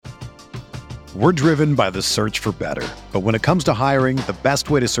We're driven by the search for better. But when it comes to hiring, the best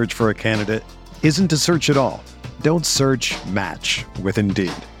way to search for a candidate isn't to search at all. Don't search, match with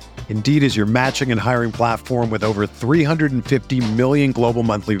Indeed. Indeed is your matching and hiring platform with over 350 million global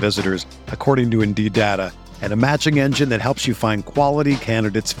monthly visitors, according to Indeed data, and a matching engine that helps you find quality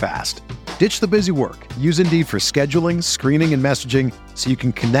candidates fast. Ditch the busy work. Use Indeed for scheduling, screening, and messaging so you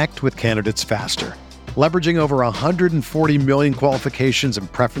can connect with candidates faster. Leveraging over 140 million qualifications and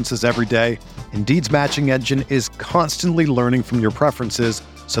preferences every day, Indeed's matching engine is constantly learning from your preferences,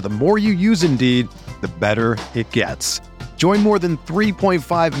 so the more you use Indeed, the better it gets. Join more than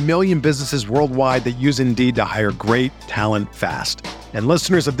 3.5 million businesses worldwide that use Indeed to hire great talent fast. And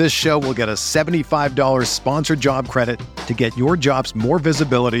listeners of this show will get a $75 sponsored job credit to get your jobs more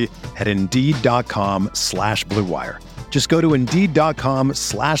visibility at Indeed.com/Blue Wire. Just go to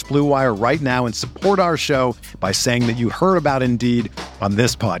Indeed.com/Blue Wire right now and support our show by saying that you heard about Indeed on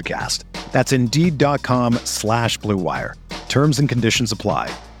this podcast. That's Indeed.com/Blue Wire. Terms and conditions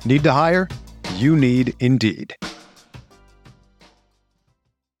apply. Need to hire? You need Indeed.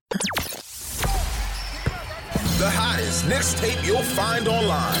 The hottest Knicks tape you'll find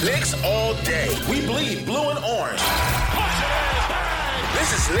online. Knicks all day. We bleed blue and orange.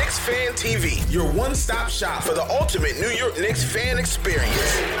 This is Knicks Fan TV, your one-stop shop for the ultimate New York Knicks fan experience.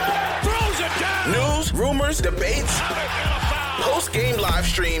 Throws it down. News, rumors, debates, post-game live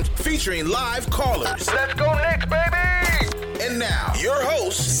streams featuring live callers. Let's go Knicks, baby! And now, your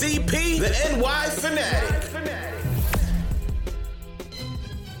host, CP, the NY Fanatic.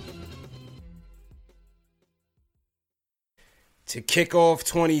 To kick off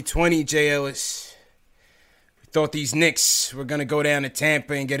 2020, Jay Ellis, we thought these Knicks were going to go down to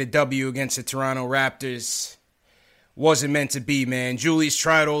Tampa and get a W against the Toronto Raptors. Wasn't meant to be, man. Julius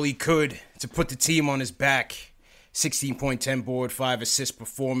tried all he could to put the team on his back. 16.10 board, 5 assist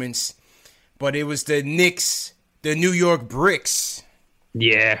performance. But it was the Knicks, the New York Bricks,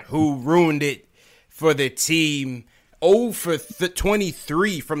 who ruined it for the team. 0 for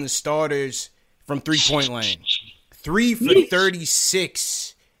 23 from the starters from three-point lane. 3 for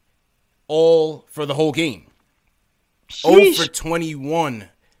 36, all for the whole game. 0 for 21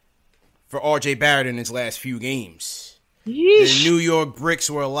 for RJ Barrett in his last few games. The New York Bricks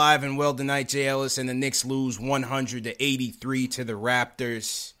were alive and well tonight, Jay Ellis, and the Knicks lose 100-83 to the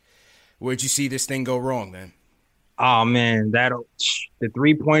Raptors. Where'd you see this thing go wrong, man? Oh man, the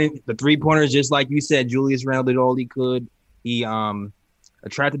three-pointers, just like you said, Julius Randle did all he could. He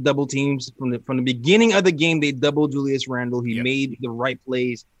attracted double teams from the beginning of the game. They doubled Julius Randle. He made the right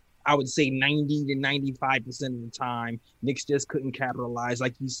plays. I would say 90 to 95% of the time. Knicks just couldn't capitalize.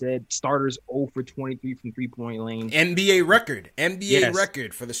 Like you said, starters 0 for 23 from three-point lane. NBA record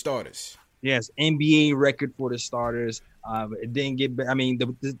for the starters. Yes, NBA record for the starters. It didn't get. I mean,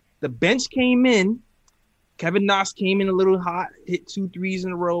 the bench came in. Kevin Knox came in a little hot, hit 2 threes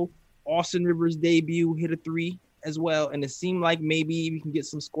in a row. Austin Rivers' debut hit a 3 as well, and it seemed like maybe we can get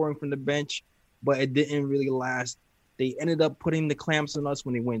some scoring from the bench, but it didn't really last. They ended up putting the clamps on us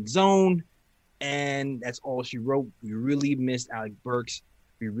when they went zone, and that's all she wrote. We really missed Alec Burks.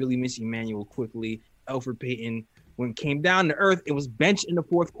 We really missed Emmanuel Quickly. Elfrid Payton, when it came down to earth, it was bench in the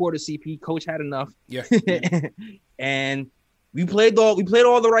fourth quarter. CP coach had enough. Yeah. And we played all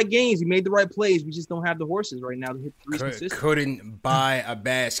the right games. We made the right plays. We just don't have the horses right now to hit threes consistently. Couldn't buy a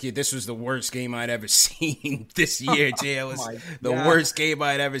basket. This was the worst game I'd ever seen this year, Jay Ellis. The worst game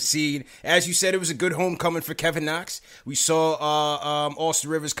I'd ever seen. As you said, it was a good homecoming for Kevin Knox. We saw Austin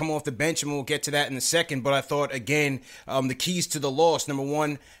Rivers come off the bench, and we'll get to that in a second. But I thought, again, the keys to the loss, number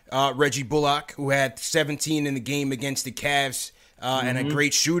one, Reggie Bullock, who had 17 in the game against the Cavs. And a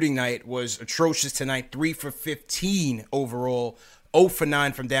great shooting night, was atrocious tonight. 3 for 15 overall. 0 for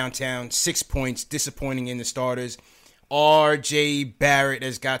 9 from downtown. 6 points. Disappointing in the starters. R.J. Barrett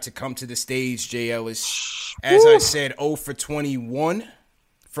has got to come to the stage, Jay Ellis. As I said, 0 for 21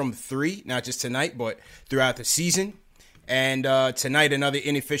 from 3. Not just tonight, but throughout the season. And tonight, another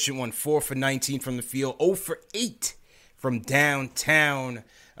inefficient one. 4 for 19 from the field. 0 for 8 from downtown.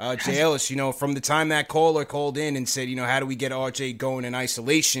 Jay Ellis, from the time that caller called in and said, how do we get RJ going in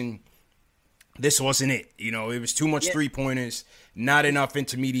isolation? This wasn't it. It was too much three-pointers, not enough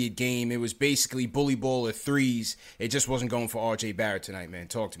intermediate game. It was basically bully ball or threes. It just wasn't going for RJ Barrett tonight, man.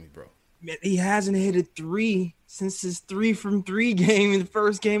 Talk to me, bro. Man, he hasn't hit a 3 since his 3 from 3 game in the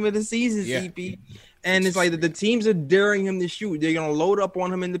first game of the season, CP. And it's like the teams are daring him to shoot. They're going to load up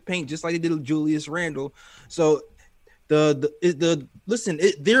on him in the paint just like they did with Julius Randle. So there's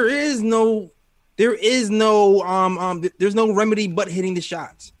no remedy but hitting the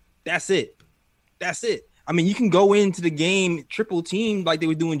shots. That's it. I mean, you can go into the game triple team like they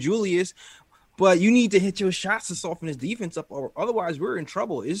were doing Julius, but you need to hit your shots to soften his defense up, or otherwise we're in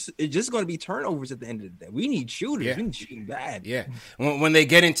trouble. It's just going to be turnovers at the end of the day. We need shooters. Yeah. We need shooting bad. Yeah. When they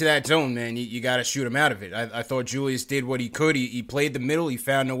get into that zone, man, you got to shoot them out of it. I thought Julius did what he could. He played the middle. He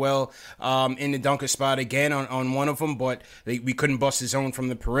found Noel in the dunker spot again on one of them, but we couldn't bust his zone from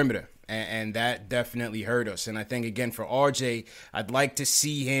the perimeter. And that definitely hurt us. And I think, again, for RJ, I'd like to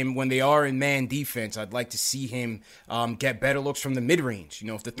see him, when they are in man defense, I'd like to see him get better looks from the mid-range.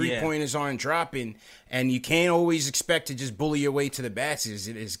 If the three-pointers aren't dropping, and you can't always expect to just bully your way to the baskets,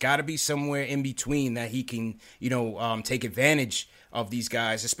 it's got to be somewhere in between that he can, take advantage of these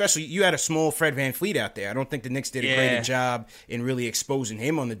guys. Especially, you had a small Fred VanVleet out there. I don't think the Knicks did a great job in really exposing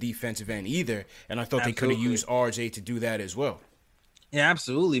him on the defensive end either. And I thought they could have used RJ to do that as well. Yeah,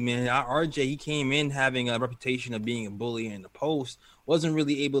 absolutely, man. RJ, he came in having a reputation of being a bully in the post, wasn't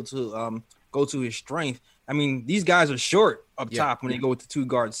really able to go to his strength. I mean, these guys are short up top when they go with the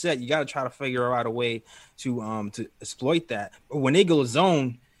 2-guard set. You got to try to figure out a way to exploit that. But when they go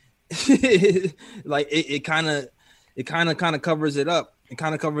zone, like it kind of covers it up. It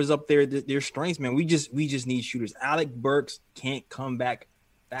kind of covers up their strengths, man. We just need shooters. Alec Burks can't come back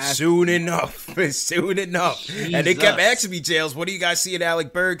soon enough. Jesus. And they kept asking me, Jails, what do you guys see at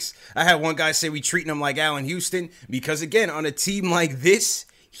Alec Burks? I had one guy say we treating him like Allen Houston because, again, on a team like this,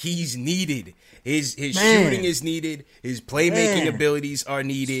 he's needed. His shooting is needed. His playmaking abilities are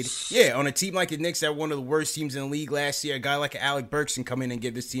needed. Yeah, on a team like the Knicks, that one of the worst teams in the league last year, a guy like Alec Burks can come in and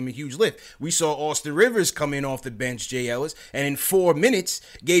give this team a huge lift. We saw Austin Rivers come in off the bench, Jay Ellis, and in 4 minutes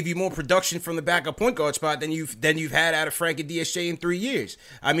gave you more production from the backup point guard spot than you've had out of Frank and DSJ in 3 years.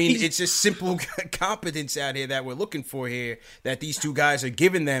 I mean, it's just simple competence out here that we're looking for here that these two guys are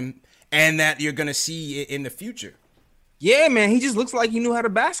giving them and that you're going to see in the future. Yeah, man, he just looks like he knew how to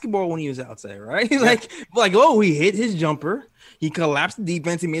basketball when he was outside, right? He hit his jumper, he collapsed the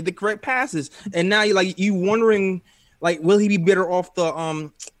defense, he made the correct passes, and now you wondering, will he be better off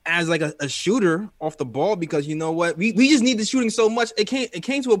the as a shooter off the ball? Because you know what, we just need the shooting so much. It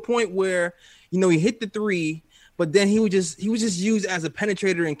came to a point where he hit the three, but then he was just used as a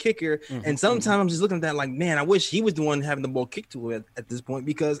penetrator and kicker. Mm-hmm. And sometimes I'm just looking at that like, man, I wish he was the one having the ball kicked to it at this point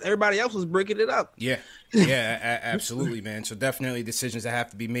because everybody else was breaking it up. Yeah, absolutely, man. So definitely decisions that have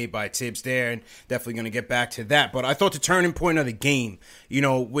to be made by Tibbs there, and definitely going to get back to that. But I thought the turning point of the game,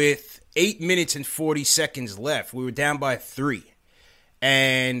 with 8 minutes and 40 seconds left, we were down by 3.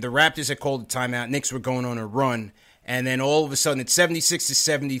 And the Raptors had called a timeout. Knicks were going on a run. And then all of a sudden, it's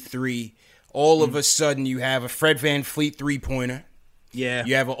 76-73. All of a sudden, you have a Fred VanVleet three-pointer. Yeah.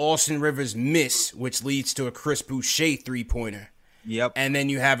 You have an Austin Rivers miss, which leads to a Chris Boucher three-pointer. Yep. And then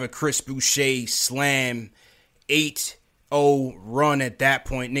you have a Chris Boucher slam 8-0 run at that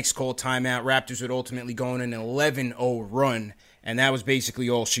point. Knicks called timeout. Raptors would ultimately go on an 11-0 run. And that was basically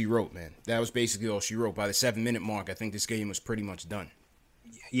all she wrote, man. That was basically all she wrote. By the 7-minute mark, I think this game was pretty much done.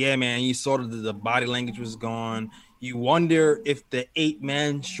 Yeah, man. You saw the body language was gone. You wonder if the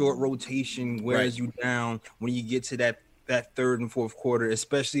 8-man short rotation wears you down when you get to that third and fourth quarter,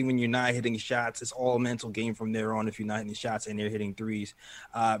 especially when you're not hitting shots. It's all a mental game from there on if you're not hitting shots and they're hitting threes.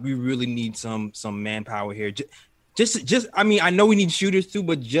 We really need some manpower here. Just I mean, I know we need shooters too,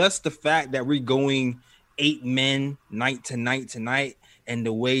 but just the fact that we're going 8 men night to night, and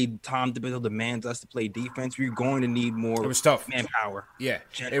the way Tom Thibodeau demands us to play defense, we're going to need more. It was tough. Manpower. Yeah,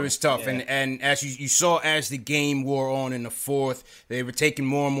 it was tough. Yeah. And as you saw as the game wore on in the fourth, they were taking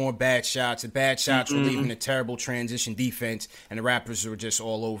more and more bad shots. The bad shots were leaving a terrible transition defense, and the Raptors were just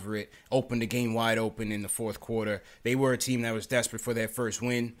all over it. Opened the game wide open in the fourth quarter. They were a team that was desperate for their first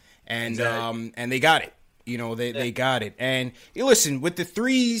win, and they got it. They got it. And listen, with the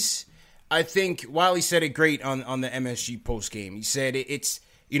threes, I think Wiley said it great on the MSG post game. He said it's,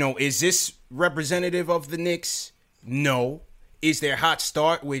 is this representative of the Knicks? No. Is their hot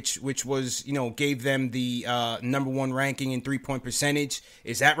start, which was, gave them the number 1 ranking in 3-point percentage,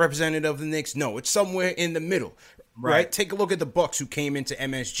 is that representative of the Knicks? No, it's somewhere in the middle. Right? Take a look at the Bucks, who came into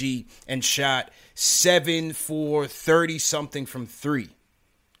MSG and shot 7 for 30-something from 3.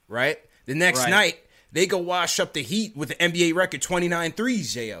 Right? The next night, they go wash up the Heat with the NBA record 29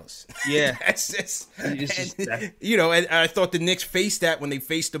 threes, JLs. Yeah. That's just, and I thought the Knicks faced that when they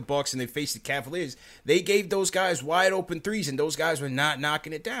faced the Bucks and they faced the Cavaliers. They gave those guys wide open threes, and those guys were not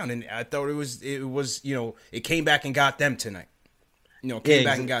knocking it down. And I thought it was it came back and got them tonight. Came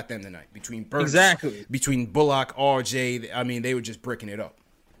back and got them tonight. Between Burks, between Bullock, RJ, I mean, they were just bricking it up.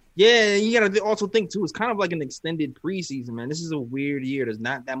 Yeah, you got to also think, too, it's kind of like an extended preseason, man. This is a weird year. There's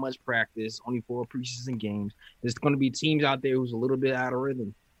not that much practice, only 4 preseason games. There's going to be teams out there who's a little bit out of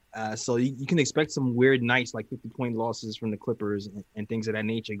rhythm. So you can expect some weird nights like 50-point losses from the Clippers and things of that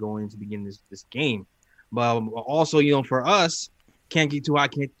nature going into begin this game. But also, for us, can't get too high,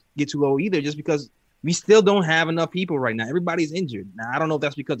 can't get too low either, just because we still don't have enough people right now. Everybody's injured. Now, I don't know if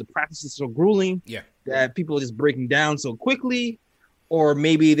that's because the practices are so grueling that people are just breaking down so quickly, or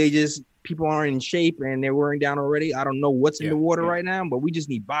maybe people aren't in shape and they're wearing down already. I don't know what's in the water right now, but we just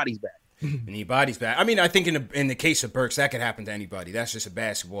need bodies back. We need bodies back. I mean, I think in the case of Burks, that could happen to anybody. That's just a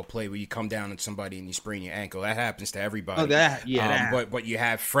basketball play where you come down on somebody and you sprain your ankle. That happens to everybody. But you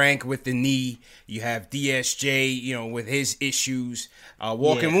have Frank with the knee. You have DSJ, with his issues.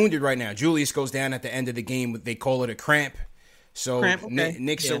 Walking wounded right now. Julius goes down at the end of the game. They call it a cramp. So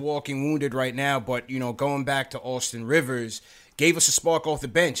Knicks are walking wounded right now. But, going back to Austin Rivers, gave us a spark off the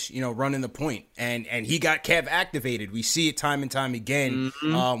bench, running the point. And he got Kev activated. We see it time and time again.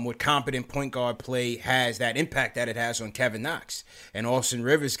 What competent point guard play has, that impact that it has on Kevin Knox. And Austin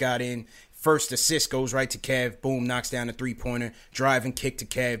Rivers got in. First assist goes right to Kev. Boom, knocks down a three-pointer. Drive and kick to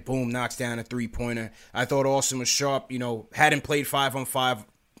Kev. Boom, knocks down a three-pointer. I thought Austin was sharp. Hadn't played 5-on-5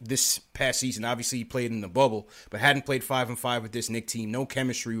 this past season. Obviously, he played in the bubble, but hadn't played 5-on-5 with this Knicks team. No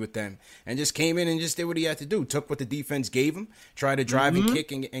chemistry with them. And just came in and just did what he had to do. Took what the defense gave him, tried to drive and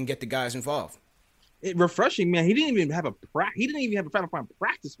kick and get the guys involved. Refreshing, man. He didn't even have a 5-on-5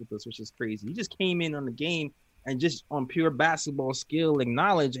 practice with us, which is crazy. He just came in on the game and just on pure basketball skill and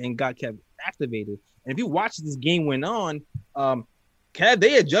knowledge and got Kev activated. And if you watch this game went on, Kev,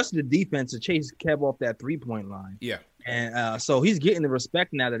 they adjusted the defense to chase Kev off that three-point line. Yeah. And so he's getting the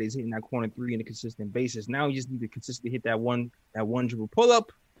respect now that he's hitting that corner three on a consistent basis. Now he just need to consistently hit that one dribble pull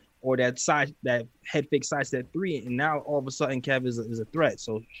up or that head fake side step three, and now all of a sudden Kev is a threat.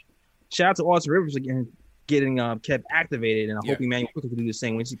 So shout out to Austin Rivers again, getting Kev activated, and I hope Emmanuel quickly can do the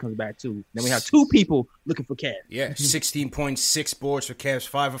same when he comes back too. Then we have two people looking for Kev. 16 points, 6 boards for Kev's,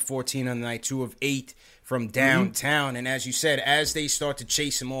 5 of 14 on the night, 2 of 8 from downtown. And as you said, as they start to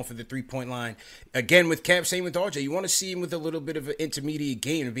chase him off of the three-point line, again with Kev, same with RJ, you want to see him with a little bit of an intermediate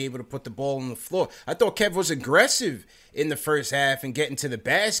game and be able to put the ball on the floor. I thought Kev was aggressive in the first half and getting to the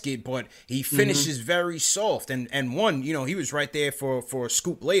basket, but he finishes very soft. And one, he was right there for a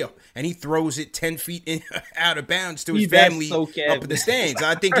scoop layup, and he throws it 10 feet out of bounds to his family up in the stands.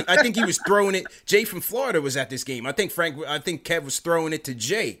 I think he was throwing it. Jay from Florida was at this game. I think Kev was throwing it to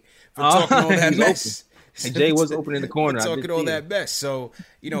Jay for talking all that mess. And Jay was open in the corner. Talking all that mess. So,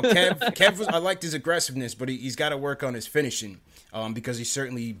 Kev was, I liked his aggressiveness, but he's got to work on his finishing because he's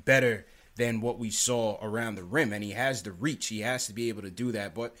certainly better than what we saw around the rim. And he has the reach. He has to be able to do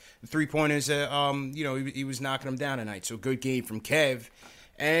that. But the three-pointers, he was knocking them down tonight. So good game from Kev.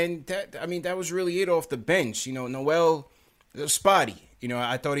 And that was really it off the bench. Noel was spotty.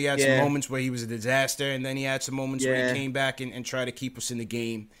 I thought he had some moments where he was a disaster, and then he had some moments where he came back and tried to keep us in the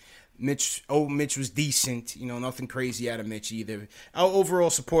game. Mitch was decent, nothing crazy out of Mitch either. Our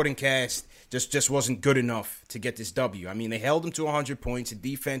overall supporting cast just wasn't good enough to get this W. I mean, they held him to 100 points. The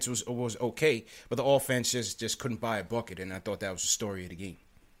defense was okay, but the offense just couldn't buy a bucket, and I thought that was the story of the game.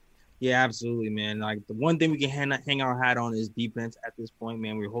 Yeah, absolutely, man. Like, the one thing we can hang our hat on is defense at this point,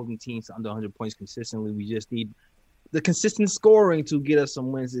 man. We're holding teams to under 100 points consistently. We just need the consistent scoring to get us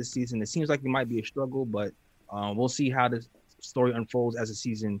some wins this season. It seems like it might be a struggle, but we'll see how the story unfolds as the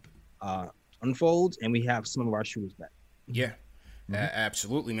season unfolds, and we have some of our shooters back. Yeah,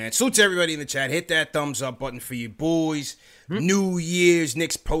 absolutely, man. Salute to everybody in the chat. Hit that thumbs up button for you boys. New Year's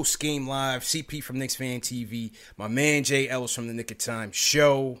Knicks post game live. CP from Knicks Fan TV. My man Jay Ellis from the Nick of Time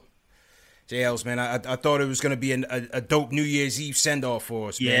show. Jay Ellis, man, I thought it was going to be a dope New Year's Eve send off for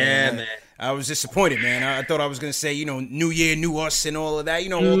us, man. Yeah, man. I was disappointed, man. I thought I was going to say, New Year, new us, and all of that.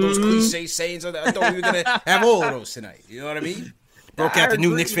 All those cliche sayings. I thought we were going to have all of those tonight. You know what I mean? Broke out the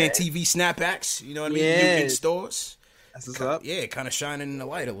new Knicks Fan TV snapbacks, you know what I mean? Yeah. New in stores. That's what's up. Yeah, kind of shining in the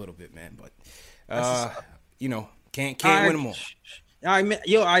light a little bit, man. But, can't win them all.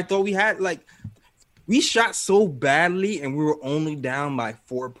 I thought we had, we shot so badly and we were only down by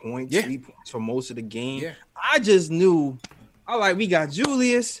 4 points, 3 points for most of the game. Yeah. I just knew, we got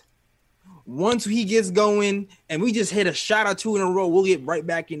Julius. Once he gets going and we just hit a shot or two in a row, we'll get right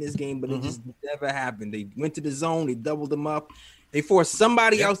back in this game. But it just never happened. They went to the zone. They doubled them up. They forced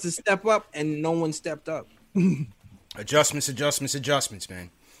somebody else to step up, and no one stepped up. Adjustments, man.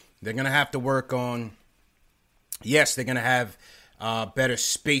 They're going to have to work on – yes, they're going to have better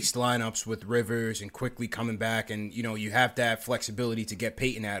spaced lineups with Rivers and quickly coming back. And, you have to have flexibility to get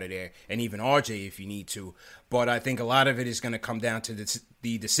Peyton out of there and even RJ if you need to. But I think a lot of it is going to come down to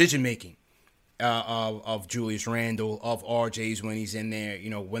the decision-making of Julius Randle, of RJ's when he's in there,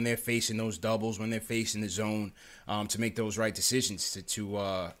 when they're facing those doubles, when they're facing the zone, to make those right decisions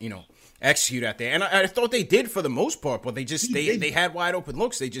to execute out there. And I thought they did for the most part, but they had wide open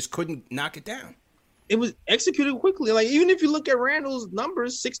looks. They just couldn't knock it down. It was executed quickly. Like, even if you look at Randall's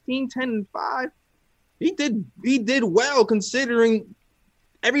numbers, 16, 10, and 5, he did well considering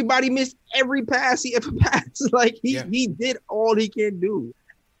everybody missed every pass he ever passed. Like, he did all he can do.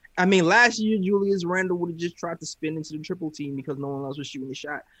 I mean, last year, Julius Randle would have just tried to spin into the triple team because no one else was shooting the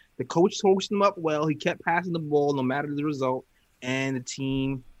shot. The coach coached him up well. He kept passing the ball no matter the result, and the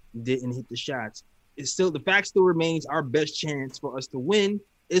team didn't hit the shots. The fact still remains, our best chance for us to win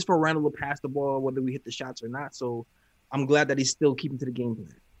is for Randle to pass the ball, whether we hit the shots or not. So I'm glad that he's still keeping to the game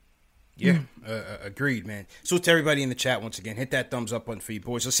plan. Yeah, agreed, man. So to everybody in the chat, once again, hit that thumbs up button for you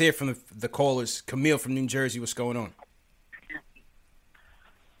boys. Let's hear from the callers. Camille from New Jersey, what's going on?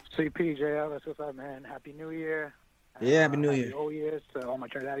 CPJ, that's what's up, man. Happy New Year. Yeah, Happy New Year. Happy Old Year to all my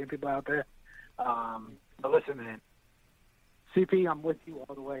Trinidadian people out there. But listen, man. CP, I'm with you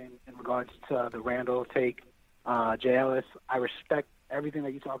all the way in regards to the Randall take. Jay Ellis, I respect everything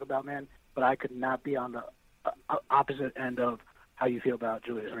that you talk about, man, but I could not be on the opposite end of how you feel about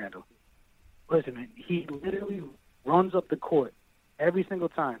Julius Randle. Listen, man, he literally runs up the court every single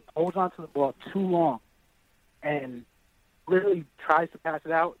time, holds onto the ball too long, and literally tries to pass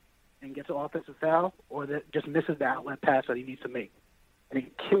it out and gets an offensive foul, or that just misses the outlet pass that he needs to make. And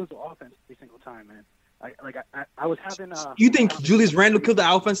he kills the offense every single time, man. I was having You think Julius Randle killed the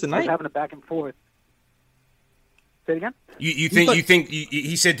offense tonight? I was having a back and forth. Say it again?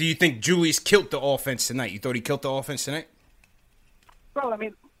 He said, do you think Julius killed the offense tonight? You thought he killed the offense tonight? Bro, I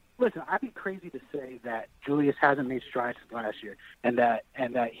mean, listen, I'd be crazy to say that Julius hasn't made strides last year and that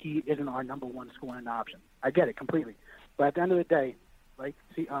he isn't our number one scoring option. I get it completely. But at the end of the day, like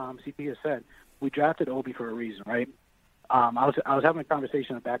CP has said, we drafted Obi for a reason, right? I was having a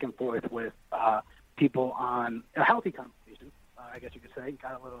conversation back and forth with people on a healthy conversation, I guess you could say.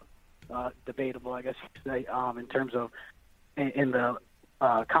 Got a little debatable, I guess you could say, in terms of in the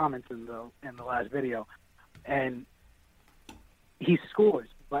comments in the last video. And he scores,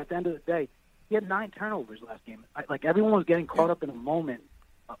 but at the end of the day, he had 9 turnovers last game. Like, everyone was getting caught up in a moment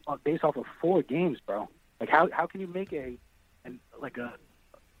based off of 4 games, bro. Like, how can you make a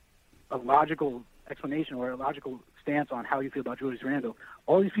logical explanation or a logical stance on how you feel about Julius Randle?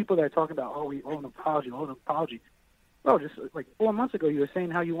 All these people that are talking about, we owe an apology. Bro, just like 4 months ago, you were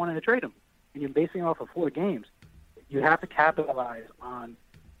saying how you wanted to trade him, and you're basing it off of 4 games. You have to capitalize on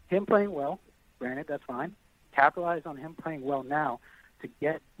him playing well. Granted, that's fine. Capitalize on him playing well now to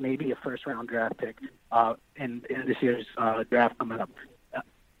get maybe a first-round draft pick in this year's draft coming up.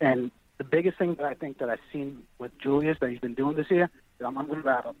 And the biggest thing that I think that I've seen with Julius that he's been doing this year, I'm going to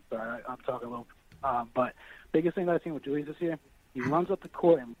wrap up. Sorry, I'm talking a little. But biggest thing that I've seen with Julius this year, he runs up the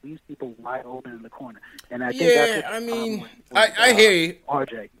court and leaves people wide open in the corner. And I think that's I hear you.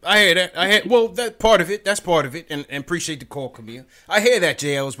 RJ. I hear that. Well, that's part of it. That's part of it. And appreciate the call, Camille. I hear that,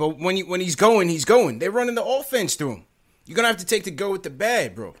 JLs. But when he's going, he's going. They're running the offense through him. You're going to have to take the good with the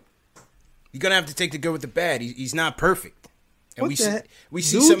bad, bro. You're going to have to take the good with the bad. He's not perfect. And we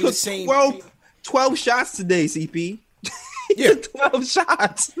see some of the same. 12 shots today, CP. Yeah. 12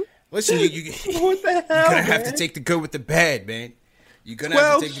 shots. Listen, what the hell? You're going to have to take the good with the bad, man. You're gonna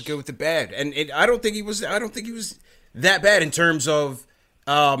have to take the good with the bad, and I don't think he was that bad in terms of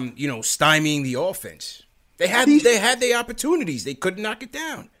stymieing the offense. They had the opportunities. They couldn't knock it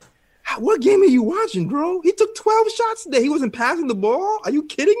down. What game are you watching, bro? He took 12 shots today. He wasn't passing the ball. Are you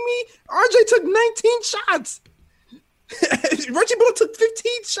kidding me? RJ took 19 shots. Reggie Bull took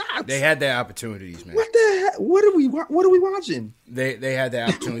 15 shots. They had their opportunities, man. What the heck? What are we watching? They had their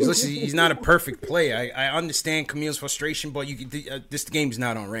opportunities. Listen, he's not a perfect player. I understand Camille's frustration, but this game's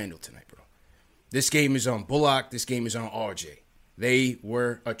not on Randall tonight, bro. This game is on Bullock. This game is on RJ. They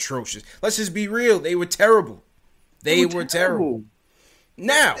were atrocious. Let's just be real. They were terrible. They were terrible.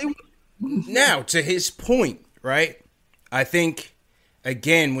 Now, to his point, right? I think,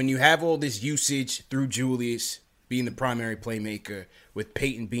 again, when you have all this usage through Julius being the primary playmaker, with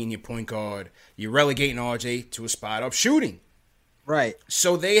Peyton being your point guard, you're relegating RJ to a spot-up shooting. Right.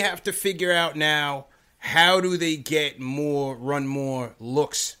 So they have to figure out now, how do they run more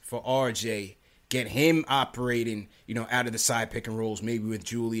looks for RJ, get him operating, out of the side pick and rolls, maybe with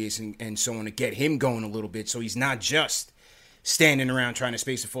Julius and so on, to get him going a little bit so he's not just standing around trying to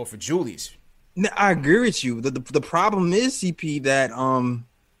space the floor for Julius. No, I agree with you. The problem is, CP, that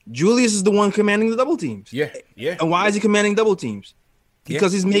Julius is the one commanding the double teams. Yeah. And why is he commanding double teams?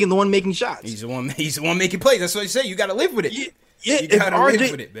 Because he's the one making shots. He's the one making plays. That's what I say. You got to live with it. You gotta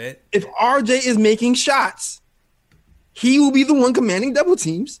live with it, man. If RJ is making shots, he will be the one commanding double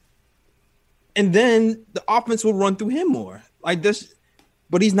teams, and then the offense will run through him more like this.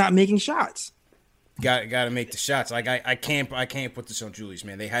 But he's not making shots. Got to make the shots. Like I can't put this on Julius,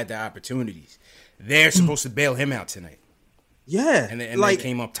 man. They had the opportunities. They're supposed to bail him out tonight. Yeah, and they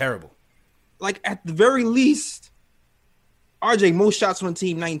came up terrible. Like at the very least, RJ most shots on the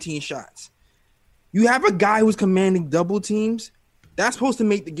team, 19 shots. You have a guy who's commanding double teams. That's supposed to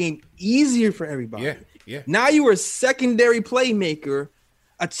make the game easier for everybody. Yeah. Now you are a secondary playmaker,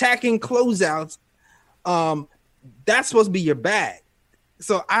 attacking closeouts. That's supposed to be your bag.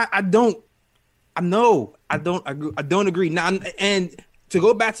 So I don't agree. Now, and to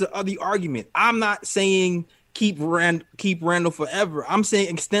go back to the argument, I'm not saying keep Randall forever. I'm saying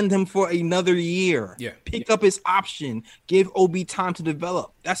extend him for another year. Yeah. Pick up his option. Give OB time to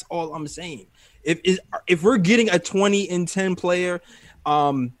develop. That's all I'm saying. If we're getting a 20-10 player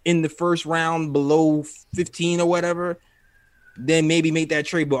in the first round below 15 or whatever, then maybe make that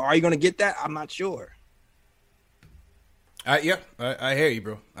trade. But are you going to get that? I'm not sure. I hear you,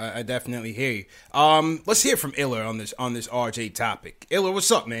 bro. I definitely hear you. Let's hear from Iller on this RJ topic. Iller, what's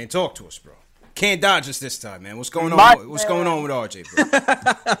up, man? Talk to us, bro. Can't dodge us this time, man. What's going on? What's going on with RJ,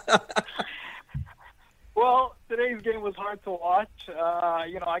 bro? Well, today's game was hard to watch.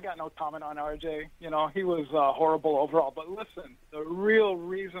 I got no comment on RJ. He was horrible overall. But listen, the real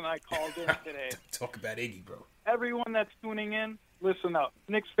reason I called in today. Talk about Iggy, bro. Everyone that's tuning in, listen up.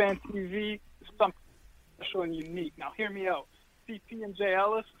 Knicks Fan TV is something special and unique. Now, hear me out. CP and Jay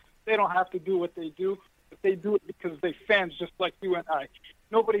Ellis, they don't have to do what they do, but they do it because they fans just like you and I.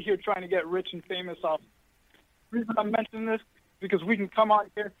 Nobody here trying to get rich and famous off. The reason I'm mentioning this is because we can come out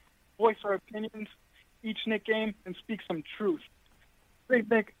here, voice our opinions each Knick game, and speak some truth. They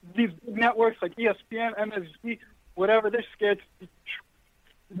think these big networks like ESPN, MSG, whatever, they're scared to speak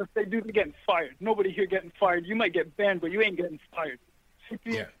truth. If they do, they're getting fired. Nobody here getting fired. You might get banned, but you ain't getting fired. CP,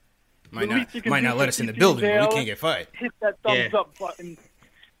 yeah. Might not let us in the building, but we can't get fired. Hit that thumbs up button.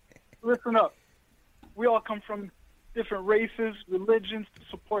 Listen up. We all come from different races, religions to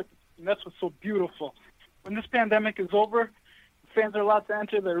support this, and that's what's so beautiful. When this pandemic is over, fans are allowed to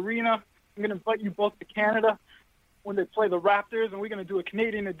enter the arena. I'm going to invite you both to Canada when they play the Raptors, and we're going to do a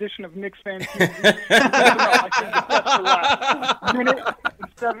Canadian edition of Knicks Fan TV. I think that's the last minute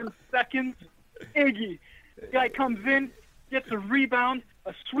and 7 seconds. Iggy, guy comes in, gets a rebound,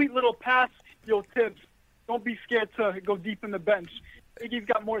 a sweet little pass. Yo, Tibbs, don't be scared to go deep in the bench. Iggy's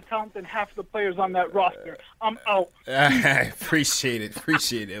got more talent than half the players on that roster. I'm out. I appreciate it.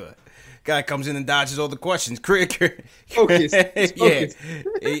 Guy comes in and dodges all the questions. Focus.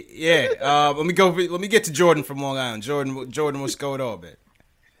 Yeah. Let me get to Jordan from Long Island. Jordan, what's going on, man?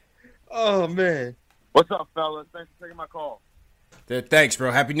 Oh man. What's up, fellas? Thanks for taking my call. Thanks,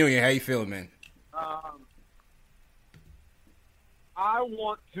 bro. Happy New Year. How you feeling, man? I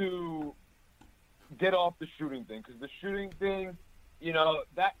want to get off the shooting thing because the shooting thing,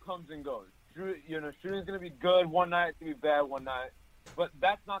 that comes and goes. Shooting's going to be good one night, it's going to be bad one night. But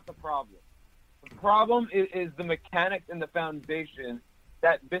that's not the problem. The problem is the mechanics and the foundation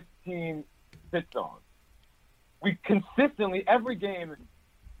that this team sits on. We consistently, every game,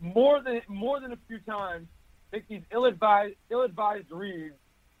 more than a few times, make these ill-advised reads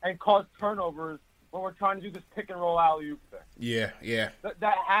and cause turnovers when we're trying to do this pick-and-roll alley-oop thing. Yeah.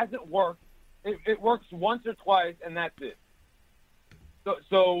 That hasn't worked. It works once or twice, and that's it.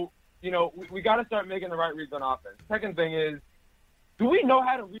 So we got to start making the right reads on offense. Second thing is, do we know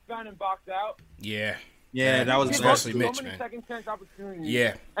how to rebound and box out? Yeah, that was especially Mitch, so many man. Second chance opportunities.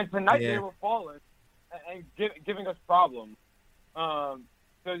 Yeah. And tonight they were falling and giving us problems. So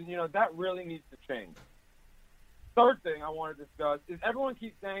that really needs to change. Third thing I want to discuss is everyone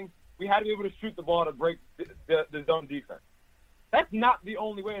keeps saying we had to be able to shoot the ball to break the zone defense. That's not the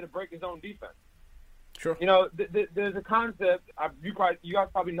only way to break the zone defense. Sure. There's a concept you guys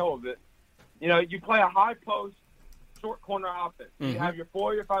probably know of it. You play a high post, short corner offense. Mm-hmm. You have your 4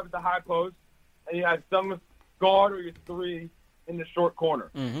 or your 5 at the high post, and you have some guard or your 3 in the short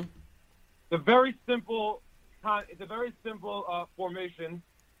corner. Mm-hmm. It's a very simple formation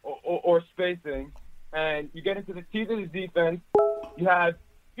or spacing, and you get into the teeth of the defense. You have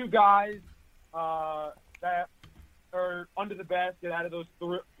 2 guys that are under the basket out of those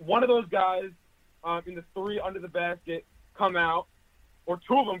 3. One of those guys in the 3 under the basket come out, or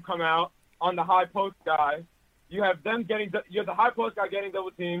 2 of them come out on the high post guy. You have the high post guy getting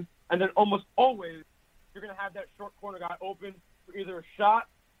double teamed, and then almost always you're going to have that short corner guy open for either a shot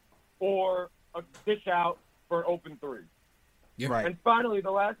or a dish out for an open 3. Yeah. Right. And finally, the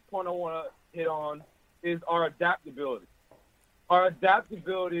last point I want to hit on is our adaptability. our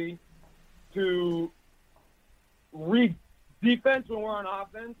adaptability to read defense when we're on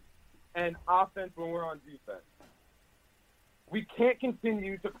offense and offense when we're on defense. We can't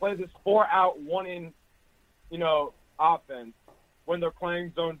continue to play this 4-out, 1-in, offense when they're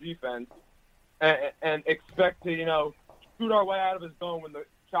playing zone defense and expect to, shoot our way out of his zone when the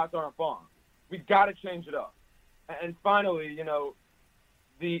shots aren't falling. We got to change it up. And finally,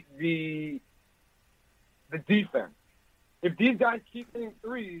 the defense. If these guys keep hitting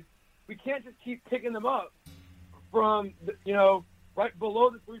threes, we can't just keep picking them up from, right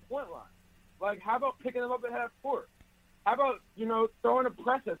below the three-point line. Like, how about picking them up at half court? How about, throwing a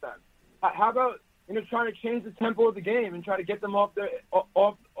press at them? How about, trying to change the tempo of the game and try to get them off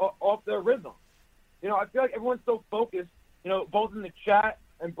their rhythm? I feel like everyone's so focused, both in the chat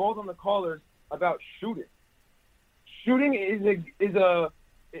and both on the callers about shooting. Shooting is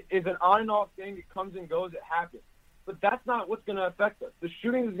an on and off thing. It comes and goes. It happens. But that's not what's going to affect us. The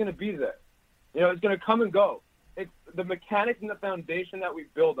shooting is going to be there. It's going to come and go. It's the mechanics and the foundation that we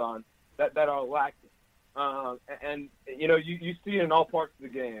build on that are lacking. And you see it in all parts of the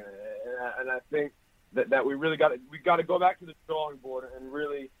game. And I think that we really got to go back to the drawing board and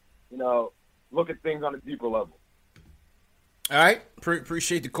really, look at things on a deeper level. All right.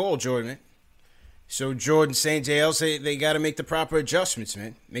 Appreciate the call, Jordan, man. So Jordan saying JL say they got to make the proper adjustments,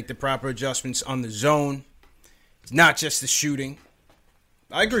 man. Make the proper adjustments on the zone. It's not just the shooting.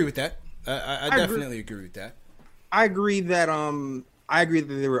 I agree with that. I definitely agree with that. I agree that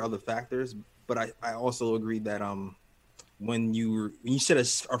there were other factors, but I also agree that when you set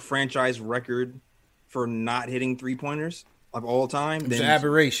a franchise record for not hitting 3-pointers of all time, it's an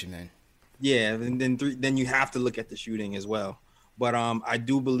aberration, man. Yeah, then you have to look at the shooting as well. But I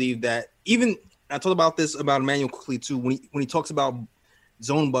do believe that even I talked about this about Emmanuel quickly too when he talks about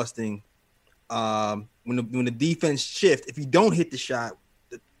zone busting. When the defense shift, if you don't hit the shot,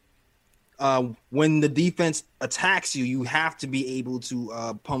 when the defense attacks you, you have to be able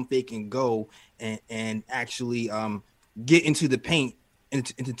to pump fake and go and actually get into the paint,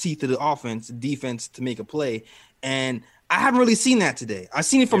 into the teeth of the offense, the defense to make a play. And I haven't really seen that today. I've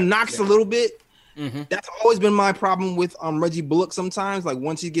seen it from Knox a little bit. Mm-hmm. That's always been my problem with Reggie Bullock sometimes. Like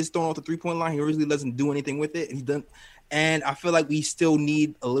once he gets thrown off the 3-point line, he really doesn't do anything with it. And I feel like we still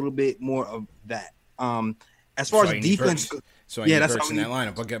need a little bit more of that. As far as defense, that's how in that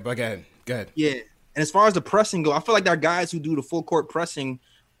lineup. But go ahead. Yeah, and as far as the pressing go, I feel like there are guys who do the full court pressing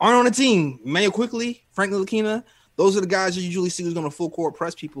aren't on the team. Emmanuel Quickly, Frank Ntilikina, those are the guys you usually see who's going to full court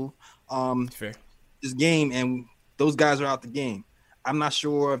press people. Fair. This game, and those guys are out the game. I'm not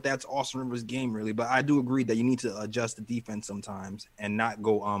sure if that's Austin Rivers' game really, but I do agree that you need to adjust the defense sometimes and not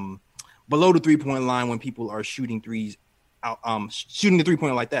go below the 3-point line when people are shooting threes out, shooting the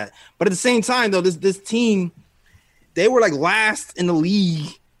 3-pointer like that. But at the same time, though, this team, they were like last in the league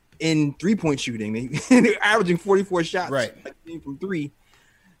in 3-point shooting. They're averaging 44 shots from 3.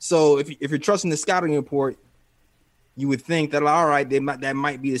 So if you're trusting the scouting report, you would think that all right, that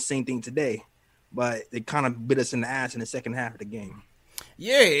might be the same thing today, but they kind of bit us in the ass in the second half of the game.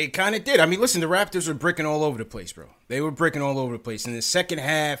 Yeah, it kind of did. I mean, listen, the Raptors were bricking all over the place, bro. They were bricking all over the place. In the second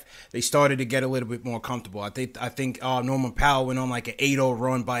half, they started to get a little bit more comfortable. I think Norman Powell went on like an 8-0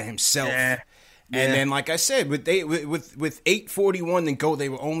 run by himself. Yeah. And then, like I said, with 8:41 to go, they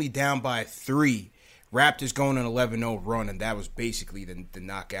were only down by 3. Raptors going on an 11-0 run, and that was basically the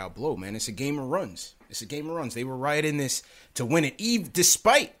knockout blow, man. It's a game of runs. They were right in this to win it, even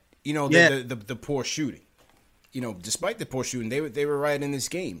despite the poor shooting. Despite the poor shooting, they were right in this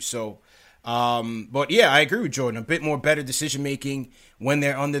game. So, but yeah, I agree with Jordan. A bit more better decision making when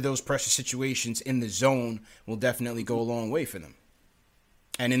they're under those pressure situations in the zone will definitely go a long way for them.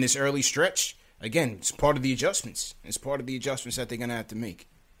 And in this early stretch, again, it's part of the adjustments. It's part of the adjustments that they're gonna have to make.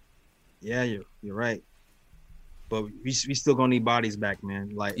 Yeah, you're right. But we still gonna need bodies back,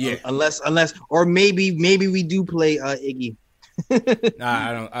 man. Like unless or maybe we do play Iggy.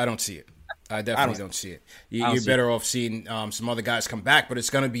 Nah, I don't see it. I definitely don't see it. You're better off seeing some other guys come back, but it's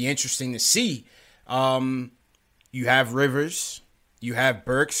going to be interesting to see. You have Rivers, you have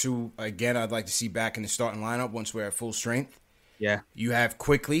Burks, who, again, I'd like to see back in the starting lineup once we're at full strength. Yeah. You have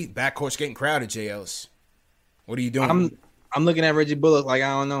Quickly. Backcourt's getting crowded, JLs. What are you doing? I'm looking at Reggie Bullock like I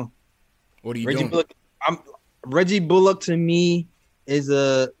don't know. What are you doing? Reggie Bullock, to me, is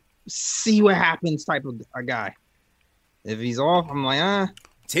a see what happens type of a guy. If he's off, I'm like,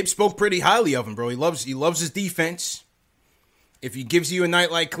 Tip spoke pretty highly of him, bro. He loves his defense. If he gives you a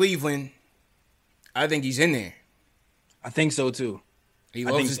night like Cleveland, I think he's in there. I think so too. He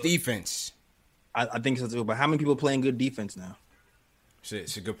loves his defense. I think so too. But how many people are playing good defense now?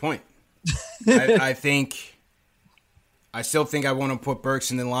 It's a good point. I think I still think I want to put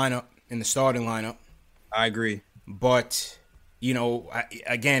Burks in the starting lineup. I agree. But, I think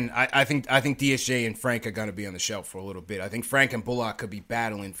DSJ and Frank are going to be on the shelf for a little bit. I think Frank and Bullock could be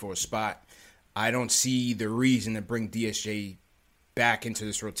battling for a spot. I don't see the reason to bring DSJ back into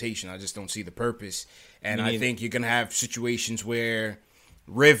this rotation. I just don't see the purpose. And I think you're going to have situations where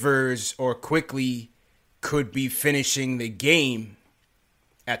Rivers or Quickly could be finishing the game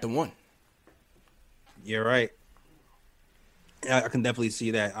at the 1. You're right. I can definitely see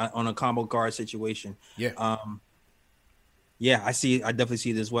that on a combo guard situation. Yeah. I definitely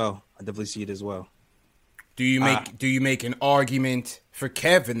see it as well. Do you make an argument for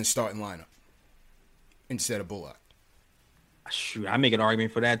Kev in the starting lineup instead of Bullock? Shoot, I make an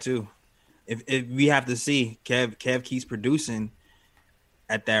argument for that too. If we have to see Kev keeps producing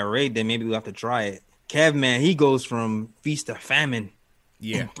at that rate, then maybe we'll have to try it. Kev, man, he goes from feast to famine.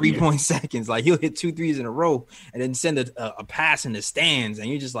 Yeah, in 3 seconds. Like, he'll hit 2 threes in a row and then send a pass in the stands, and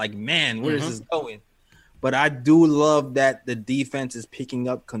you're just like, man, where is this going? But I do love that the defense is picking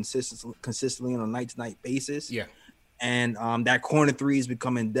up consistently on a night-to-night basis. Yeah, and that corner 3 is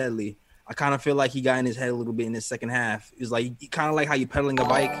becoming deadly. I kind of feel like he got in his head a little bit in the second half. It's like kind of like how you're pedaling a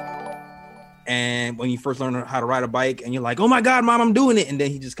bike, and when you first learn how to ride a bike, and you're like, "Oh my God, Mom, I'm doing it," and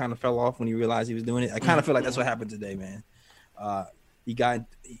then he just kind of fell off when he realized he was doing it. I kind of feel like that's what happened today, man.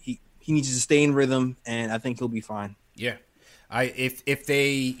 He needs to stay in rhythm, and I think he'll be fine. Yeah, if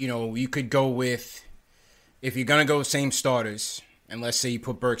they you could go with, if you're gonna go with same starters, and let's say you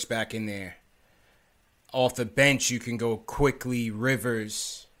put Burks back in there, off the bench you can go Quickly,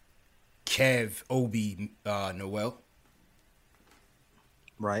 Rivers, Kev, Obi, Noel.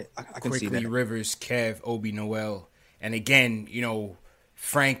 Right, I can see Quickly, that. Rivers, Kev, Obi, Noel, and again,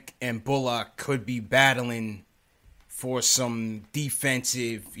 Frank and Bullock could be battling for some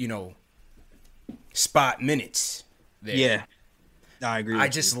defensive, spot minutes there. Yeah, I agree. I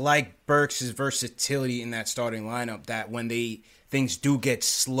just like Burks' versatility in that starting lineup, that when things do get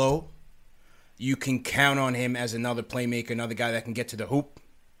slow, you can count on him as another playmaker, another guy that can get to the hoop.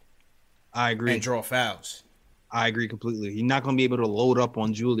 I agree. And draw fouls. I agree completely. You're not going to be able to load up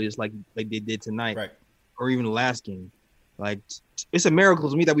on Julius like they did tonight, right? Or even the last game. Like, it's a miracle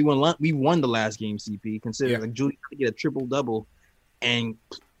to me that we won the last game, CP. Consider like Julius had to get a triple-double and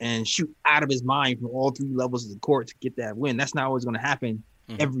shoot out of his mind from all 3 levels of the court to get that win. That's not always going to happen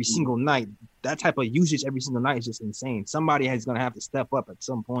every single night. That type of usage every single night is just insane. Somebody is going to have to step up at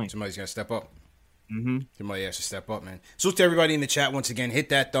some point. Somebody's got to step up. Mm-hmm. Somebody has to step up, man. So to everybody in the chat, once again, hit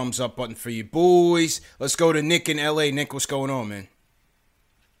that thumbs up button for you boys. Let's go to Nick in LA. Nick, what's going on, man?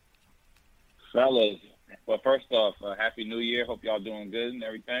 Fellas, well, first off, Happy New Year. Hope y'all doing good and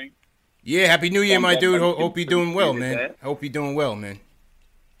everything. Yeah, Happy New Year, my dude. Hope you're doing well, man. Hope you're doing well, man.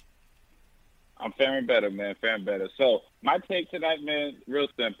 I'm faring better, man. Faring better. So my take tonight, man, real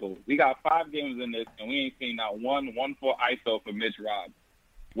simple. We got 5 games in this, and we ain't seen not one for ISO for Mitch Rob.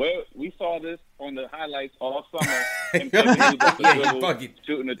 Well, we saw this on the highlights all summer. Shooting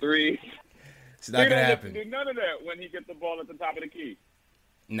the 3. It's not gonna happen. Do none of that when he gets the ball at the top of the key.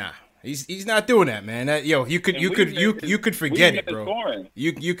 Nah, he's not doing that, man. You could forget it, bro.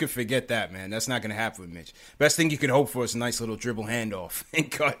 You could forget that, man. That's not gonna happen with Mitch. Best thing you could hope for is a nice little dribble handoff and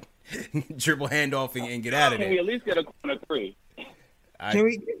cut, dribble handoff and get out of there. Can we at least get a corner 3? I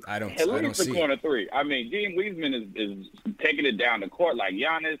don't see the corner 3. I mean, Dean Wiesman is taking it down the court like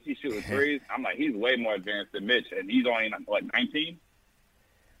Giannis. He's shooting 3s. I'm like, he's way more advanced than Mitch, and he's only 19.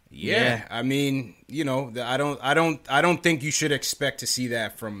 Yeah, I mean, I don't think you should expect to see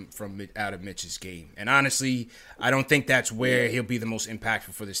that from out of Mitch's game. And honestly, I don't think that's where he'll be the most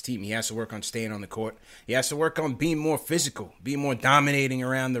impactful for this team. He has to work on staying on the court. He has to work on being more physical, being more dominating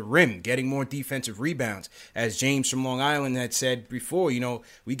around the rim, getting more defensive rebounds. As James from Long Island had said before,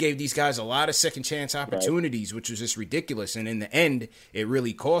 we gave these guys a lot of second chance opportunities, which was just ridiculous. And in the end, it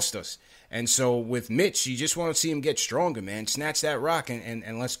really cost us. And so with Mitch, you just want to see him get stronger, man. Snatch that rock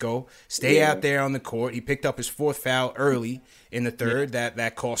and let's go. Stay out there on the court. He picked up his 4th foul early in the 3rd.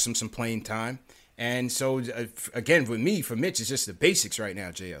 That cost him some playing time. And so, again, for Mitch, it's just the basics right now,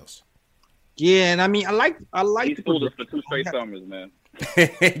 JLs. Yeah, and I mean, I like. He's fooled us for 2 straight summers, man.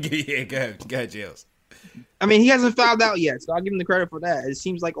 Yeah, go ahead, JLs. I mean, he hasn't fouled out yet, so I'll give him the credit for that. It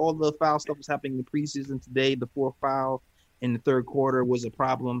seems like all the foul stuff was happening in the preseason today. The 4th foul in the 3rd quarter was a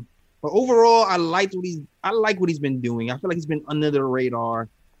problem. But overall, I like what he's been doing. I feel like he's been under the radar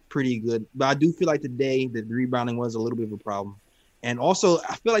pretty good. But I do feel like today the rebounding was a little bit of a problem. And also,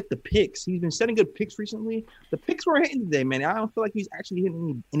 I feel like the picks, he's been setting good picks recently. The picks were hitting today, man. I don't feel like he's actually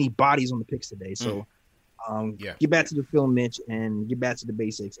hitting any bodies on the picks today. So get back to the film, Mitch, and get back to the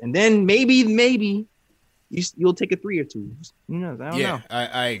basics. And then maybe you'll take a 3 or 2. Who knows? I don't know.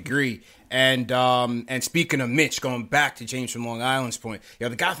 I agree. And speaking of Mitch, going back to James from Long Island's point,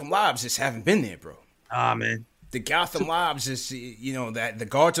 the Gotham Lobs just haven't been there, bro. Ah, man. The Gotham Lobs is, that the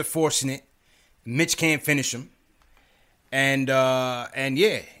guards are forcing it. Mitch can't finish them. And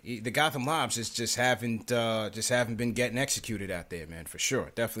the Gotham Lobs just haven't been getting executed out there, man, for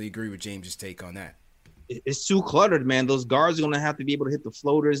sure. Definitely agree with James's take on that. It's too cluttered, man. Those guards are going to have to be able to hit the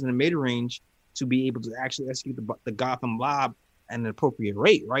floaters in the mid range to be able to actually execute the Gotham Lob at an appropriate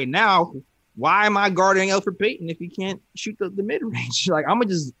rate. Right now, why am I guarding Elfrid Payton if he can't shoot the mid range? Like, I'm gonna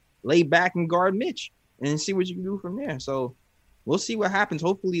just lay back and guard Mitch and see what you can do from there. So we'll see what happens.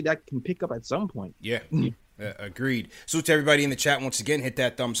 Hopefully that can pick up at some point. Yeah. Agreed. So to everybody in the chat, once again, hit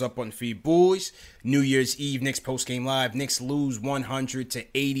that thumbs up button for you boys. New Year's Eve, Knicks post-game live. Knicks lose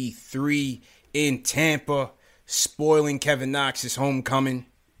 100-83 in Tampa, spoiling Kevin Knox's homecoming.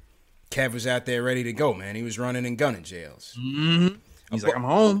 Kev was out there ready to go, man. He was running and gunning, JLs. Mm-hmm. He's like, I'm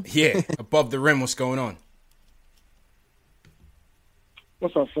home. Yeah, above the rim, what's going on?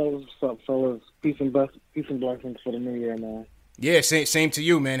 What's up, fellas? Peace and blessings for the new year, man. Yeah, same to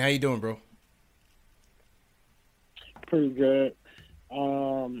you, man. How you doing, bro? Pretty good.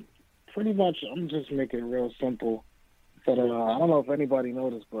 Pretty much, I'm just making it real simple. But I don't know if anybody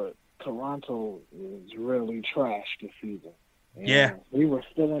noticed, but Toronto is really trash this season. Yeah, we were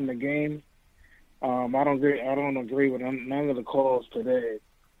still in the game. I don't agree with none of the calls today.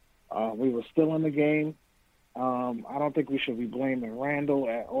 We were still in the game. I don't think we should be blaming Randall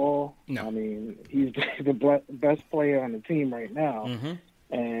at all. No. I mean, he's the best player on the team right now,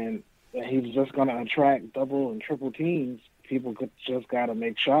 and he's just going to attract double and triple teams. People just got to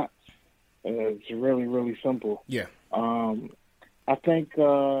make shots. It's really, really simple. Yeah. I think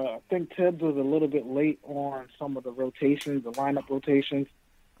Tibbs was a little bit late on some of the rotations, the lineup rotations.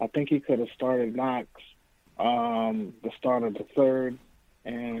 I think he could have started Knox, the start of the third,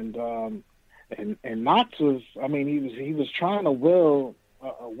 and Knox was. I mean, he was trying to will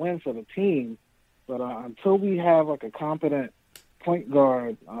a win for the team, but until we have like a competent point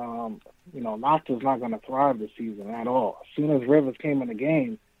guard, Knox is not going to thrive this season at all. As soon as Rivers came in the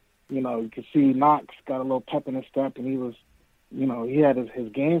game, you could see Knox got a little pep in his step, and he was. He had his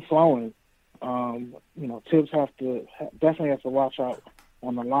game flowing. Tibbs definitely has to watch out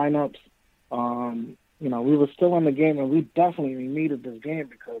on the lineups. We were still in the game, and we definitely needed this game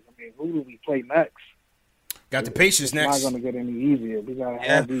because, who do we play next? Got the Pacers next. It's not going to get any easier. We got to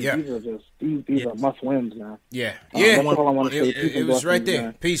have these. Yeah. These are must wins, man. Yeah. That's all I want to say. It was right there.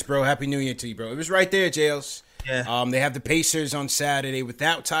 Man. Peace, bro. Happy New Year to you, bro. It was right there, Jails. Yeah. They have the Pacers on Saturday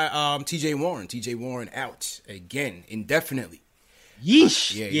without TJ Warren. TJ Warren out again indefinitely.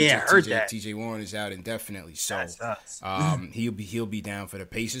 Yeesh. Yeah, I heard that. TJ Warren is out indefinitely, so That sucks. he'll be down for the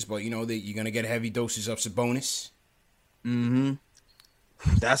Pacers, but you're gonna get heavy doses of Sabonis. Mm-hmm.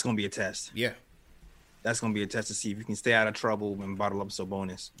 That's gonna be a test. Yeah, that's gonna be a test to see if you can stay out of trouble and bottle up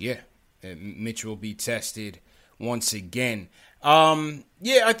Sabonis. Yeah, and Mitch will be tested once again.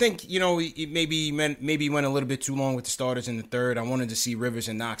 I think it maybe went a little bit too long with the starters in the third. I wanted to see Rivers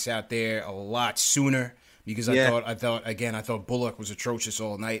and Knox out there a lot sooner. Because I thought Bullock was atrocious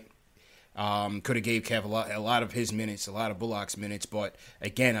all night. Could have gave Kev a lot of his minutes, a lot of Bullock's minutes, but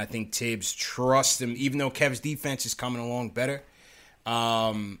again, I think Tibbs trusts him. Even though Kev's defense is coming along better,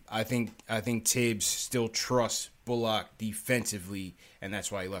 I think Tibbs still trusts Bullock defensively, and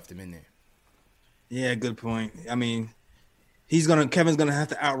that's why he left him in there. Yeah, good point. I mean, Kevin's gonna have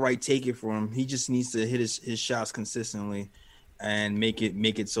to outright take it for him. He just needs to hit his shots consistently. And make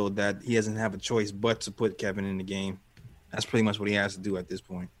it so that he doesn't have a choice but to put Kevin in the game. That's pretty much what he has to do at this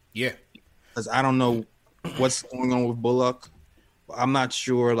point. Yeah. Because I don't know what's going on with Bullock. I'm not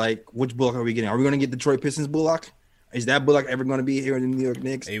sure, which Bullock are we getting? Are we going to get Detroit Pistons Bullock? Is that Bullock ever going to be here in the New York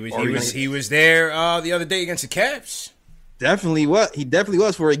Knicks? He was there the other day against the Cavs. Definitely what he definitely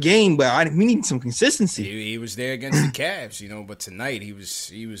was for a game, but we need some consistency. He was there against the Cavs, but tonight he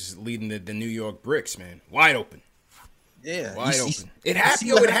was leading the New York Bricks, man. Wide open. Yeah, wide open. It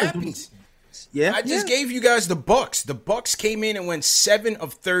happens. Yeah, I just gave you guys the Bucks. The Bucks came in and went 7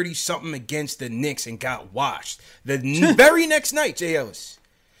 of 30 something against the Knicks and got washed. The very next night, Jay Ellis,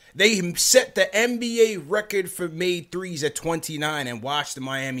 they set the NBA record for made threes at 29 and washed the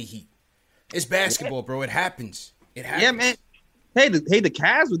Miami Heat. It's basketball, bro. It happens. Yeah, man. Hey, the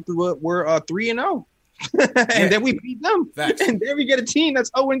Cavs were 3-0, and then we beat them. Facts. And then we get a team that's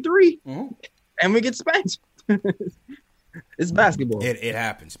 0-3, and we get spanked. It's basketball. It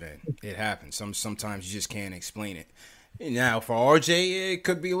happens, man. It happens. Sometimes you just can't explain it. Now, for RJ, it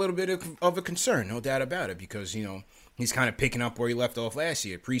could be a little bit of a concern, no doubt about it, because, he's kind of picking up where he left off last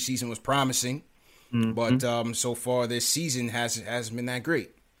year. Preseason was promising. But so far this season hasn't been that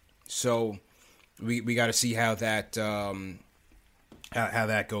great. So we got to see how that how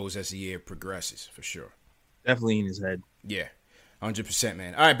that goes as the year progresses, for sure. Definitely in his head. Yeah, 100%,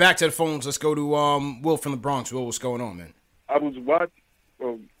 man. All right, back to the phones. Let's go to Will from the Bronx. Will, what's going on, man?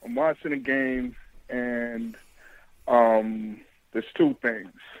 I'm watching a game, and there's two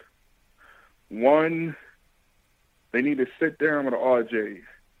things. One, they need to sit down with RJ.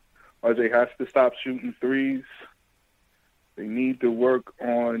 RJ has to stop shooting threes. They need to work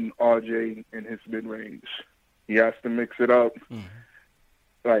on RJ in his mid-range. He has to mix it up.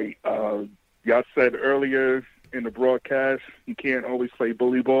 Like y'all said earlier in the broadcast, he can't always play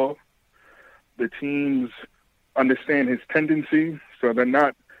bully ball. The teams understand his tendency, so they're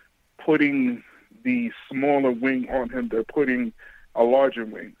not putting the smaller wing on him. They're putting a larger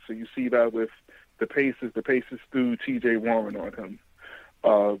wing. So you see that with the Pacers threw T.J. Warren on him.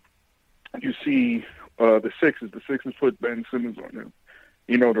 You see the Sixers put Ben Simmons on him.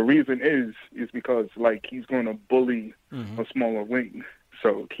 You know, the reason is because, like, he's going to bully a smaller wing.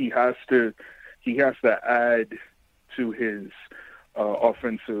 So he has to add to his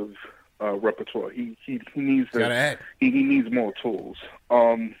offensive repertoire. He needs he needs more tools.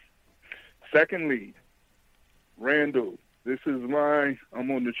 Secondly, Randall. This is why I'm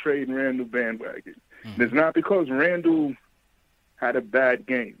on the trade Randall bandwagon. It's not because Randall had a bad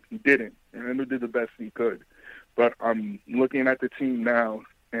game. He didn't. Randall did the best he could. But I'm looking at the team now,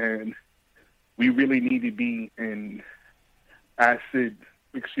 and we really need to be in assets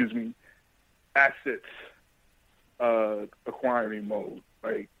acquiring mode.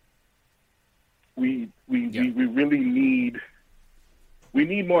 Like we really need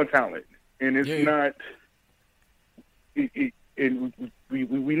more talent, and it's not. We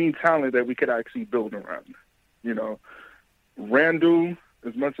need talent that we could actually build around. You know, Randall.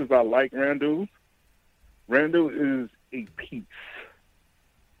 As much as I like Randall is a piece,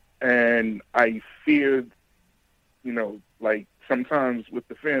 and I fear, you know, like sometimes with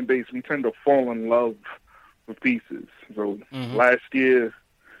the fan base, we tend to fall in love with pieces. So last year,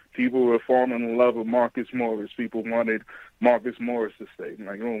 people were falling in love with Marcus Morris. People wanted Marcus Morris to stay.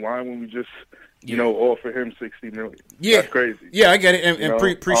 Like, oh, why wouldn't we just, you know, offer him $60 million? Yeah, that's crazy. Yeah, I get it, and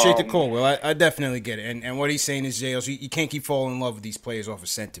appreciate the call, Will. I definitely get it. And what he's saying is, JL, you can't keep falling in love with these players off of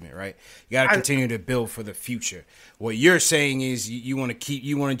sentiment, right? You got to continue to build for the future. What you're saying is you want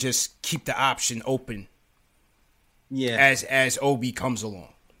to just keep the option open. Yeah. As OB comes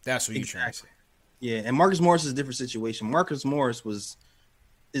along, that's what you're trying to say. Yeah, and Marcus Morris is a different situation. Marcus Morris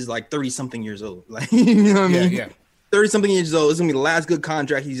is like 30-something years old. Like, you know what I mean? Yeah. 30-something years old. It's going to be the last good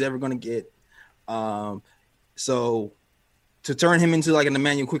contract he's ever going to get. So to turn him into like an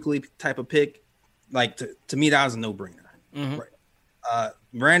Emmanuel Quickly type of pick, like to me, that was a no-brainer. Right.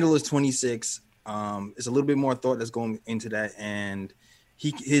 Randall is 26. It's a little bit more thought that's going into that, and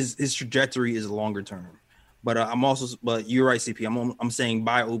his trajectory is longer term. But but you're right, CP. I'm saying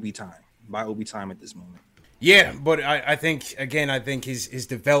buy OB time at this moment. Yeah, but I think his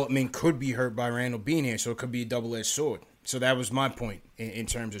development could be hurt by Randall being here, so it could be a double-edged sword. So that was my point in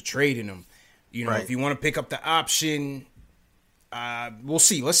terms of trading him. You know, if you want to pick up the option, we'll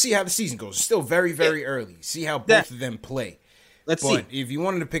see. Let's see how the season goes. It's still very, very early. See how both of them play. Let's see. If you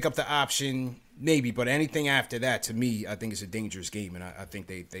wanted to pick up the option, maybe. But anything after that, to me, I think it's a dangerous game, and I think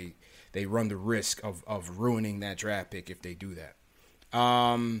they run the risk of ruining that draft pick if they do that.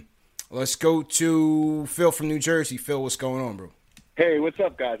 Let's go to Phil from New Jersey. Phil, what's going on, bro? Hey, what's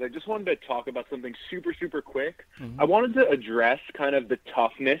up, guys? I just wanted to talk about something super, super quick. I wanted to address kind of the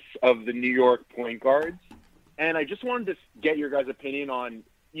toughness of the New York point guards, and I just wanted to get your guys' opinion on,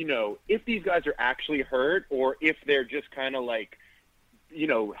 you know, if these guys are actually hurt or if they're just kind of like, you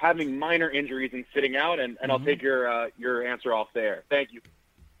know, having minor injuries and sitting out, and I'll take your answer off there. Thank you.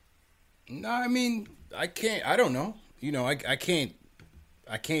 No, I mean, I don't know. You know, I can't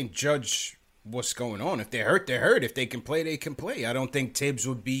judge what's going on. If they're hurt, they're hurt. If they can play, they can play. I don't think Tibbs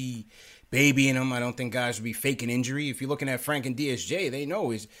would be babying them. I don't think guys would be faking injury. If you're looking at Frank and DSJ, they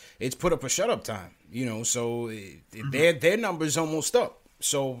know it's put up a shut-up time. You know, so their number's almost up.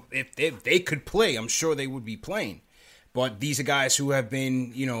 So if they could play, I'm sure they would be playing. But these are guys who have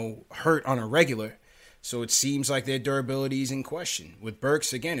been, you know, hurt on a regular. So it seems like their durability is in question. With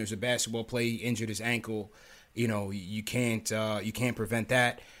Burks, again, it was a basketball play. He injured his ankle. You know, you can't prevent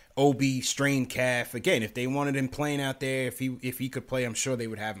that. Obi strained calf. Again, if they wanted him playing out there, if he could play, I'm sure they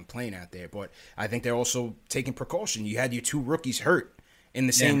would have him playing out there. But I think they're also taking precaution. You had your two rookies hurt in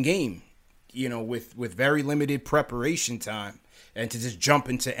the same game, you know, with very limited preparation time, and to just jump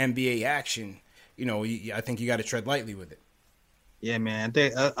into NBA action, you know, I think you got to tread lightly with it. Yeah, man.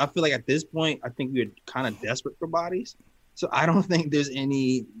 I feel like at this point, I think we're kind of desperate for bodies. So I don't think there's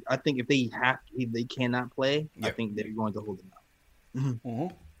any. I think if they cannot play, I think they're going to hold them out. Mm-hmm.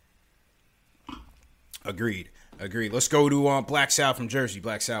 Agreed. Let's go to Black Sal from Jersey.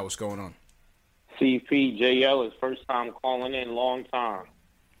 Black Sal, what's going on? CPJL is first time calling in, long time.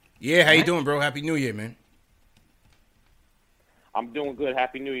 Yeah, how you doing, bro? Happy New Year, man. I'm doing good.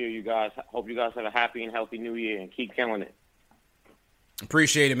 Happy New Year, you guys. Hope you guys have a happy and healthy New Year and keep killing it.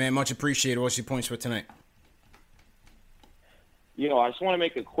 Appreciate it, man. Much appreciated. What's your points for tonight? I just want to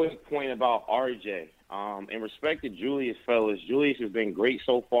make a quick point about RJ. In respect to Julius, fellas, Julius has been great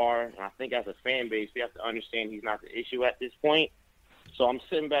so far, and I think as a fan base, we have to understand he's not the issue at this point. So I'm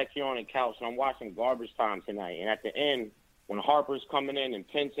sitting back here on the couch, and I'm watching garbage time tonight. And at the end, when Harper's coming in and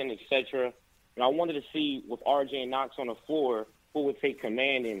Pinson, etc., and I wanted to see with RJ and Knox on the floor, who would take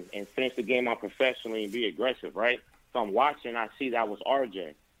command and finish the game out professionally and be aggressive, right? So I'm watching, I see that was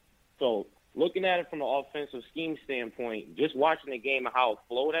RJ. So looking at it from an offensive scheme standpoint, just watching the game and how it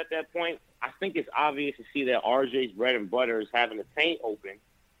flowed at that point, I think it's obvious to see that RJ's bread and butter is having the paint open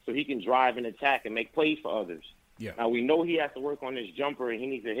so he can drive and attack and make plays for others. Yeah. Now, we know he has to work on his jumper and he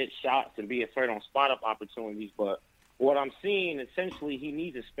needs to hit shots and be a threat on spot-up opportunities, but what I'm seeing, essentially, he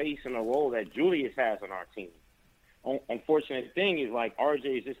needs a space and a role that Julius has on our team. Unfortunate thing is, like,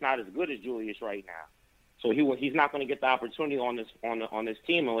 RJ is just not as good as Julius right now. So he's not going to get the opportunity on this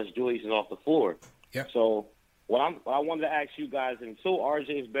team unless Julius is off the floor. Yeah. So what I wanted to ask you guys, until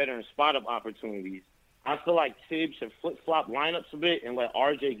RJ is better in spot-up opportunities, I feel like Tibbs should flip-flop lineups a bit and let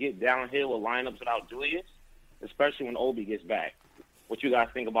RJ get downhill with lineups without Julius, especially when Obi gets back. What you guys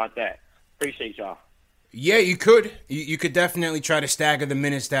think about that? Appreciate y'all. Yeah, you could. You could definitely try to stagger the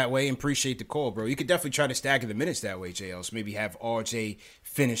minutes that way. And appreciate the call, bro. You could definitely try to stagger the minutes that way, JL. So maybe have RJ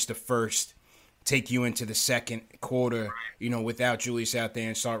finish the first, take you into the second quarter, without Julius out there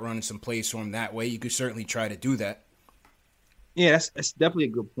and start running some plays for him that way. You could certainly try to do that. Yeah, that's definitely a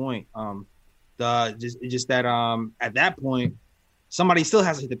good point. Just that at that point, somebody still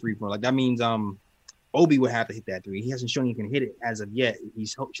has to hit the 3-point. Like that means Obi would have to hit that 3. He hasn't shown he can hit it as of yet.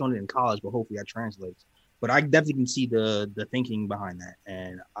 He's shown it in college, but hopefully that translates. But I definitely can see the thinking behind that,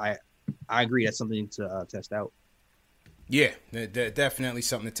 and I agree that's something to test out. Yeah, definitely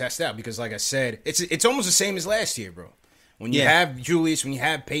something to test out because, like I said, it's almost the same as last year, bro. When you have Julius, when you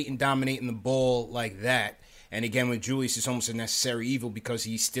have Peyton dominating the ball like that, and again with Julius, it's almost a necessary evil because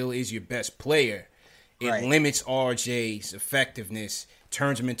he still is your best player. It limits RJ's effectiveness,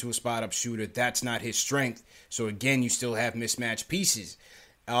 turns him into a spot-up shooter. That's not his strength. So again, you still have mismatched pieces.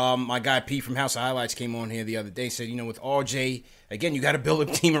 My guy P from House of Highlights came on here the other day, said, with RJ, again, you got to build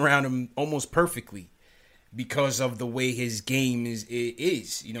a team around him almost perfectly because of the way his game is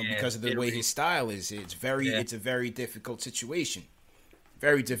because of the way his style is. It's a very difficult situation.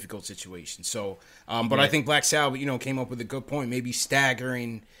 Very difficult situation. So, but I think Black Sal, came up with a good point, maybe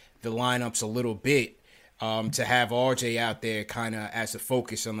staggering the lineups a little bit to have RJ out there kind of as a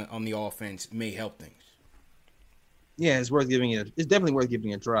focus on the offense may help things. Yeah, it's definitely worth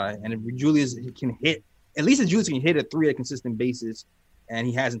giving it a try. And if Julius can hit, at least if Julius can hit a 3 at a consistent basis, and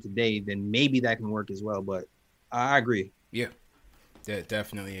he hasn't today, then maybe that can work as well. But I agree. Yeah,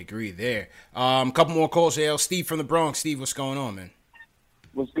 definitely agree there. Couple more calls, JL. Steve from the Bronx. Steve, what's going on, man?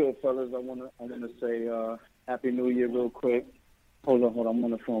 What's good, fellas? I wanna say Happy New Year real quick. Hold on. I'm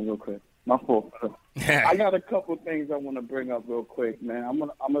on the phone real quick. My fault. I got a couple things I want to bring up real quick, man. I'm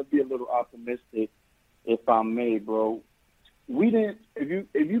gonna be a little optimistic, if I may, bro. We didn't.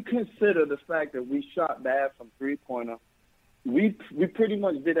 If you consider the fact that we shot bad from 3-pointer, we pretty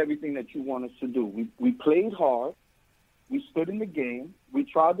much did everything that you want us to do. We played hard. We stood in the game. We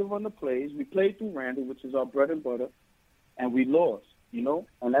tried to run the plays. We played through Randall, which is our bread and butter, and we lost.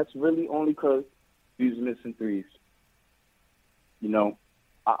 And that's really only because we was missing threes.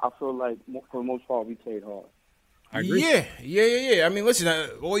 I feel like for the most part we played hard. I agree. Yeah. I mean, listen,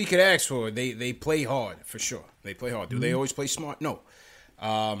 all you could ask for, they play hard for sure. They play hard. Do they always play smart? No.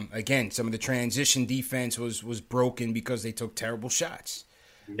 Again, some of the transition defense was broken because they took terrible shots.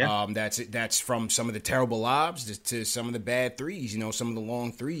 Yeah. That's from some of the terrible lobs to some of the bad threes, some of the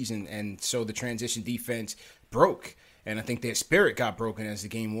long threes. And so the transition defense broke. And I think their spirit got broken as the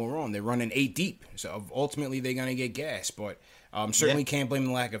game wore on. They're running 8 deep. So ultimately they're going to get gassed. But certainly can't blame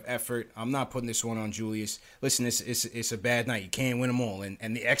the lack of effort. I'm not putting this one on Julius. Listen, it's a bad night. You can't win them all.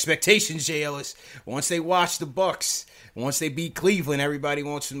 And the expectations, Jay Ellis, once they watch the Bucks, once they beat Cleveland, everybody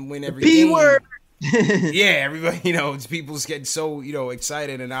wants to win every game. P-word. Yeah, everybody, people's getting so,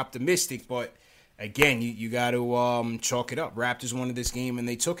 excited and optimistic. But again, you got to chalk it up. Raptors wanted this game, and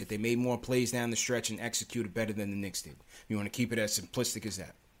they took it. They made more plays down the stretch and executed better than the Knicks did. You want to keep it as simplistic as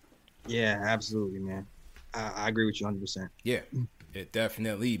that. Yeah, absolutely, man. I agree with you 100%. Yeah, it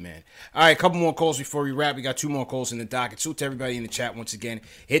definitely, man. All right, a couple more calls before we wrap. We got 2 more calls in the docket. So to everybody in the chat once again,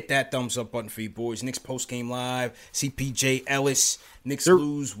 hit that thumbs up button for you boys. Knicks post-game live. CPJ Ellis. Knicks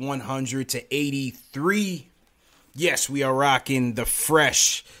lose 100-83. Yes, we are rocking the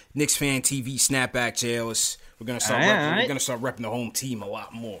fresh Knicks Fan TV snapback, Jay Ellis. We're gonna start repping the home team a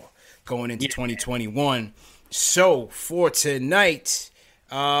lot more going into 2021. So for tonight,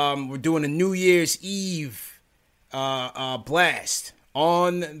 we're doing a New Year's Eve blast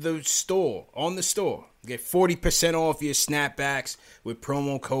on the store. Get 40% off your snapbacks with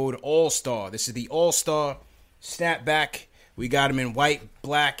promo code ALLSTAR. This is the All-Star snapback. We got them in white,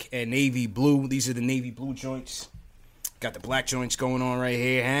 black, and navy blue. These are the navy blue joints. Got the black joints going on right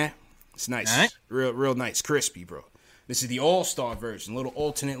here, huh? It's nice. Right. Real nice. Crispy, bro. This is the All-Star version. Little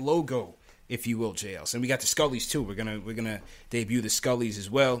alternate logo, if you will, JLs. And we got the Scullies, too. We're gonna debut the Scullies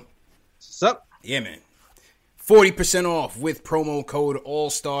as well. What's up? Yeah, man. 40% off with promo code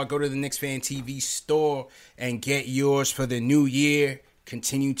ALLSTAR. Go to the Knicks Fan TV store and get yours for the new year.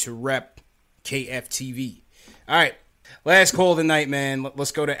 Continue to rep KFTV. All right. Last call of the night, man.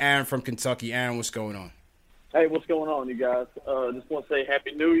 Let's go to Aaron from Kentucky. Aaron, what's going on? Hey, what's going on, you guys? Just want to say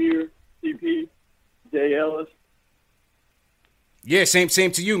Happy New Year, CP, Jay Ellis. Yeah, same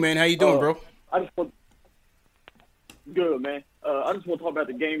to you, man. How you doing, bro? Good, man. I just want to talk about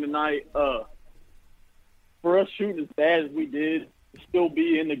the game tonight. For us shooting as bad as we did, to still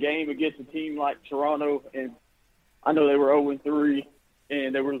be in the game against a team like Toronto, and I know they were 0-3,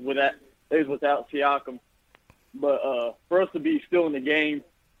 and they was without Siakam. But for us to be still in the game,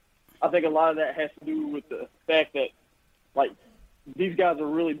 I think a lot of that has to do with the fact that, like, these guys are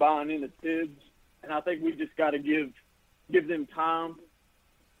really buying into Tibbs, and I think we just got to give them time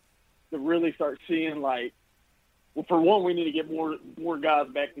to really start seeing, like, well, for one, we need to get more guys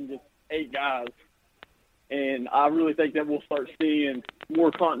back than just 8 guys, and I really think that we'll start seeing more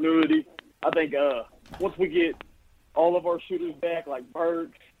continuity. I think once we get all of our shooters back, like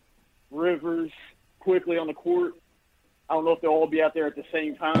Burks, Rivers, quickly on the court, I don't know if they'll all be out there at the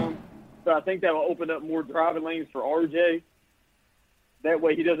same time, but I think that will open up more driving lanes for RJ. That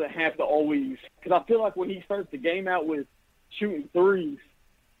way he doesn't have to always – because I feel like when he starts the game out with shooting threes,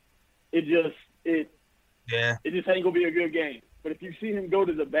 it just ain't going to be a good game. But if you see him go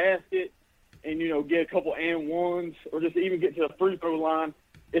to the basket and, get a couple and ones or just even get to the free throw line,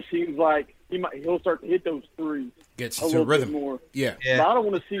 it seems like he'll start to hit those threes. Gets a little rhythm. Bit more. Yeah. But I don't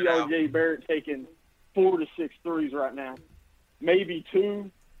want to see RJ Barrett taking 4 to 6 threes right now. Maybe 2,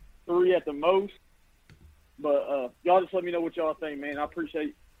 3 at the most. But y'all just let me know what y'all think, man. I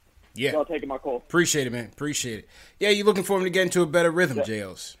appreciate y'all taking my call. Appreciate it, man. Appreciate it. Yeah, you're looking for him to get into a better rhythm,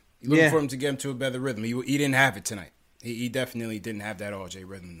 JLs. You're looking for him to get into a better rhythm. He didn't have it tonight. He definitely didn't have that RJ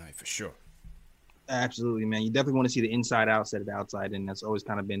rhythm tonight, for sure. Absolutely, man. You definitely want to see the inside out instead of the outside, and that's always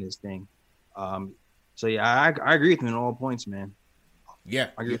kind of been his thing. So, yeah, I agree with him in all points, man. Yeah.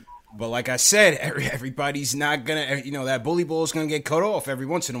 I agree. But like I said, everybody's not going to, that bully ball is going to get cut off every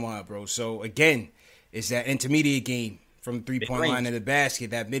once in a while, bro. So, again, it's that intermediate game from the three-point line to the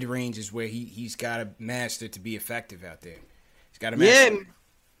basket. That mid-range is where he's got to master to be effective out there. He's got to master. Yeah,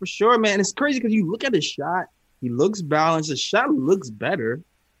 for sure, man. It's crazy because you look at his shot. He looks balanced. The shot looks better.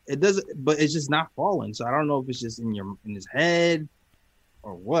 It doesn't, but it's just not falling. So I don't know if it's just in his head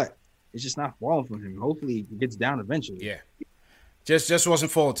or what. It's just not falling from him. Hopefully, it gets down eventually. Yeah. Just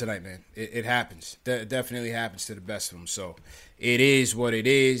wasn't falling tonight, man. It happens. Definitely happens to the best of them. So it is what it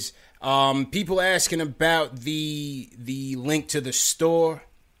is. People asking about the link to the store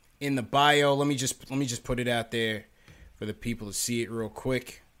in the bio. Let me just put it out there for the people to see it real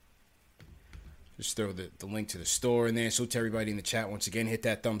quick. Just throw the link to the store in there. So to everybody in the chat, once again, hit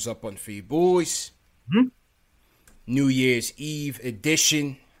that thumbs up button for you boys. Mm-hmm. New Year's Eve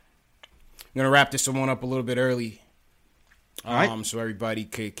edition. I'm going to wrap this one up a little bit early. All right. So everybody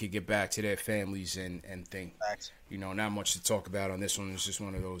could get back to their families and think. Thanks. Not much to talk about on this one. It's just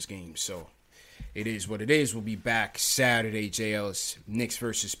one of those games. So it is what it is. We'll be back Saturday, JL's Knicks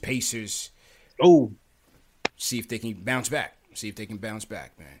versus Pacers. Oh. See if they can bounce back.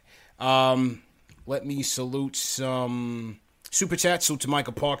 Man. Let me salute some super chats. Salute to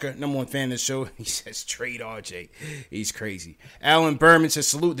Michael Parker, #1 fan of the show. He says, trade RJ. He's crazy. Alan Berman says,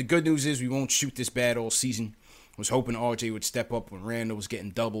 salute. The good news is we won't shoot this bad all season. Was hoping RJ would step up when Randall was getting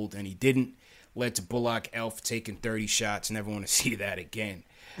doubled, and he didn't. Led to Bullock Elf taking 30 shots. Never want to see that again.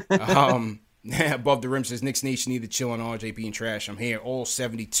 Above the Rim says, Knicks Nation need to chill on RJ being trash. I'm here, all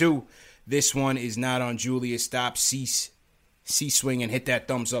 72. This one is not on Julius. Stop, C-swing, and hit that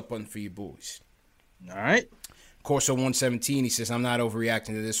thumbs up button for you boys. All right. Corso 117, he says, I'm not overreacting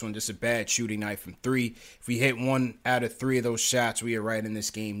to this one. Just a bad shooting night from 3. If we hit 1 out of 3 of those shots, we are right in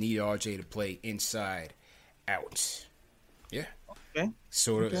this game. Need RJ to play inside out. Yeah. Okay.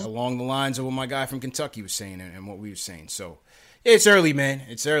 Sort of along the lines of what my guy from Kentucky was saying and what we were saying. So, it's early, man.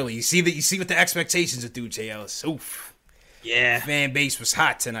 It's early. You see what the expectations are due, J. Ellis. Oof. Yeah. Fan base was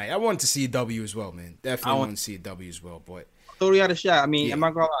hot tonight. I wanted to see a W as well, man. Definitely wanted to see a W as well, but totally out of shot. I mean, I'm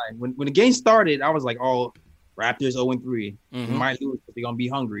not gonna lie. When the game started, I was like, "Oh, Raptors 0-3. We might lose, but they're gonna be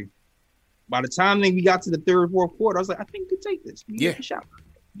hungry." By the time we got to the third, fourth quarter, I was like, "I think we could take this. We get a shot.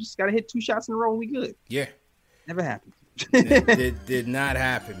 We just gotta hit 2 shots in a row, and we good." Yeah, never happened. did not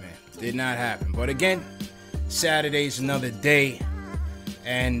happen, man. Did not happen. But again, Saturday's another day.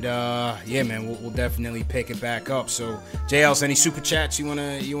 And yeah, man, we'll definitely pick it back up. So, JLs, any super chats you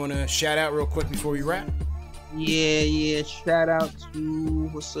wanna shout out real quick before we wrap? Yeah. Shout out to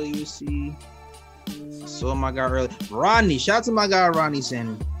what's up, you see. So my guy earlier, Rodney. Shout out to my guy Rodney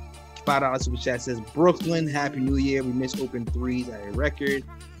saying $5 super chat says Brooklyn, Happy New Year. We missed open threes at a record.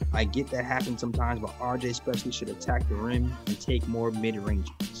 I get that happens sometimes, but RJ especially should attack the rim and take more mid-range.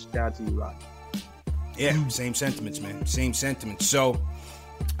 Shout out to you, Rodney. Yeah, same sentiments, man. Same sentiments. So,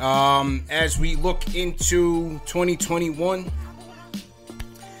 as we look into 2021,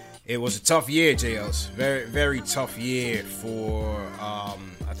 it was a tough year, JLs. Very, very tough year for,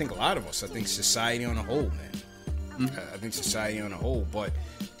 I think a lot of us. I think society on a whole, man. I think society on a whole. But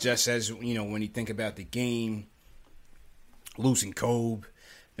just as, when you think about the game, losing Kobe,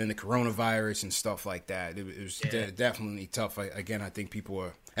 then the coronavirus and stuff like that, it was definitely tough. Again, I think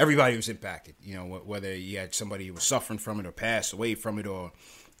everybody was impacted, whether you had somebody who was suffering from it or passed away from it, or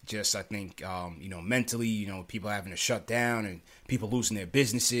just, I think, mentally, people having to shut down and people losing their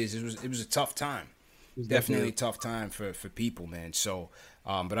businesses. It was a tough time. Definitely a tough time for people, man. So,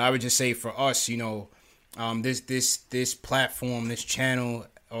 but I would just say for us, this platform, this channel,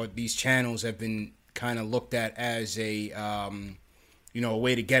 or these channels have been kind of looked at as a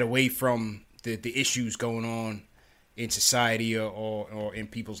way to get away from the issues going on in society or in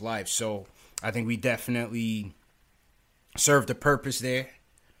people's lives. So I think we definitely served a purpose there.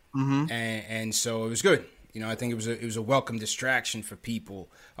 And so it was good. I think it was a welcome distraction for people.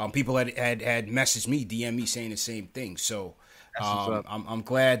 People had messaged me, DM me saying the same thing. So I'm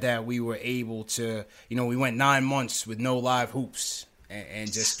glad that we were able to, we went 9 months with no live hoops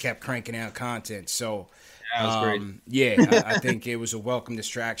and just kept cranking out content. So that was great. I think it was a welcome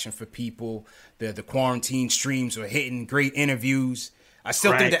distraction for people. The quarantine streams were hitting, great interviews. I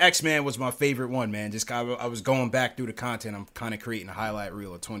still think the X-Men was my favorite one, man. Just I was going back through the content. I'm kind of creating a highlight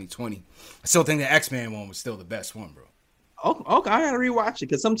reel of 2020. I still think the X-Men one was still the best one, bro. Oh, okay, I gotta rewatch it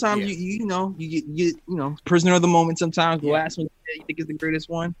because sometimes you get prisoner of the moment. Sometimes the last one you think is the greatest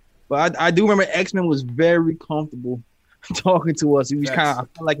one, but I do remember X-Men was very comfortable talking to us. He was I felt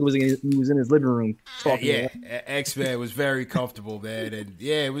like he was in his living room talking. X-Men was very comfortable, man, and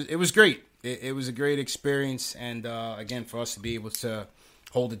it was great. It was a great experience, and again, for us to be able to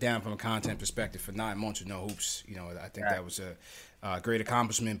hold it down from a content perspective for 9 months with no hoops, I think that was a great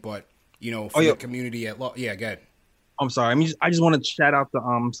accomplishment. But for the community at large, go ahead. I'm sorry. I just want to shout out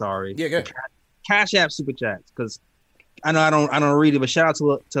the sorry. Yeah, go ahead. Cash App super chats because I know I don't read it, but shout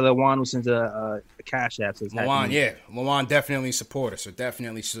out to the one who sent a Cash App. Lawan, Lawan definitely support us. So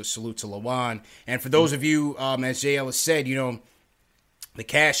definitely salute to Lawan. And for those of you, as JL has said, the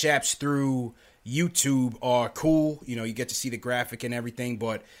Cash Apps through YouTube are cool. You get to see the graphic and everything,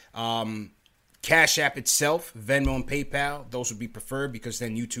 but Cash App itself, Venmo and PayPal, those would be preferred because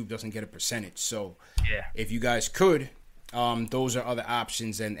then YouTube doesn't get a percentage. So if you guys could, those are other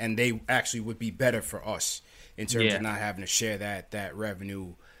options, and they actually would be better for us in terms of not having to share that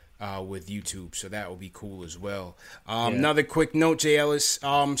revenue with YouTube. So that would be cool as well. Another quick note, Jay Ellis,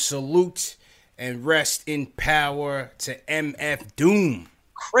 salute and rest in power to MF Doom.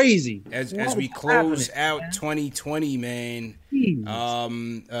 Crazy. As we close out 2020, man.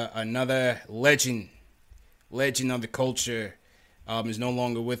 Another legend of the culture is no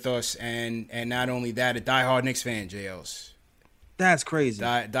longer with us, and not only that, a diehard Knicks fan, JLs. That's crazy.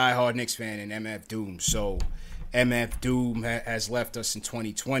 Diehard Knicks fan and MF Doom. So MF Doom has left us in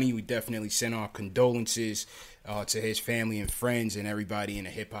 2020. We definitely send our condolences to his family and friends and everybody in the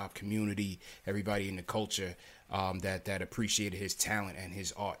hip-hop community, everybody in the culture that appreciated his talent and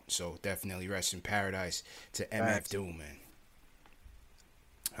his art. So definitely rest in paradise to MF Doom, man.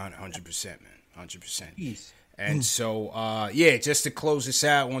 100%, man. 100%. And so, just to close this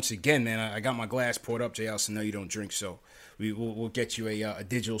out once again, man, I got my glass poured up, JL, so I know you don't drink, so we'll get you a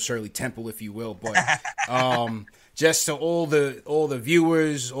digital Shirley Temple, if you will. But just to all the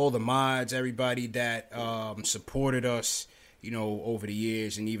viewers, all the mods, everybody that supported us, over the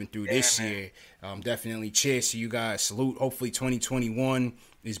years and even through this year, definitely cheers to you guys. Salute. Hopefully 2021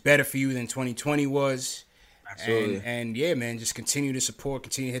 is better for you than 2020 was. Absolutely. And yeah, man, just continue to support,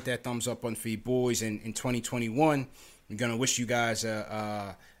 continue to hit that thumbs up button for you boys. And in 2021, we're going to wish you guys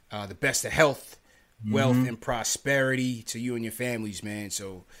the best of health, wealth, and prosperity to you and your families, man.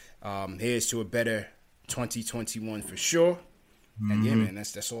 So here's to a better 2021 for sure. And yeah, man,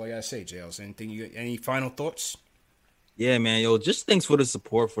 that's all I got to say, JL. Any final thoughts? Yeah, man, just thanks for the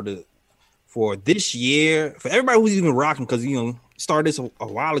support for this year, for everybody who's even rocking, because, started this a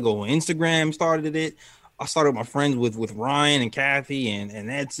while ago. Instagram started it. I started with my friends with Ryan and Kathy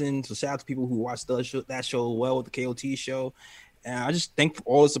and Edson. So shout out to people who watched that show well with the KOT show. And I just thank for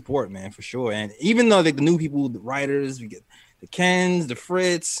all the support, man, for sure. And even though the new people, the writers, we get the Kens, the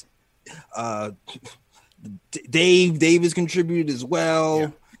Fritz, Davis contributed as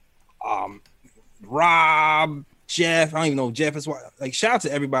well. Yeah. Rob, Jeff, I don't even know Jeff is what. Like, shout out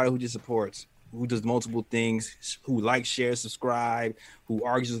to everybody who just supports, who does multiple things, who likes, shares, subscribe, who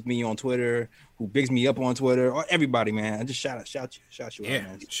argues with me on Twitter, who bigs me up on Twitter, or everybody, man. I just shout you out,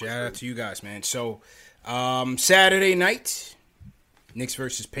 man. Shout out to you guys, man. So Saturday night, Knicks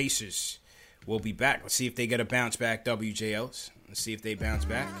versus Pacers. We'll be back. Let's see if they get a bounce back, WJLs. Let's see if they bounce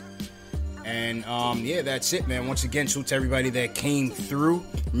back. And that's it, man. Once again, salute to everybody that came through.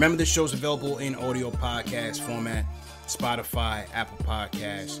 Remember, the show's available in audio podcast format: Spotify, Apple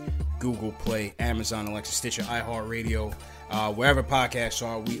Podcasts, Google Play, Amazon, Alexa, Stitcher, iHeartRadio, wherever podcasts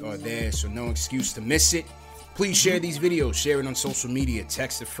are, we are there. So no excuse to miss it. Please share these videos, share it on social media,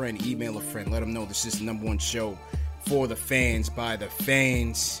 text a friend, email a friend, let them know this is the number one show for the fans, by the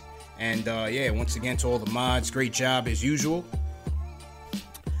fans. And once again, to all the mods, great job as usual.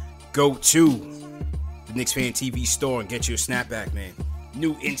 Go to the Knicks Fan TV store and get you a snapback, man.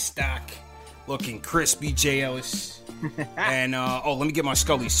 New in stock, looking crispy, J. Ellis. And let me get my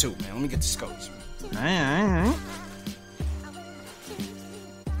Scullies too, man. Let me get the Scullies, man. All right.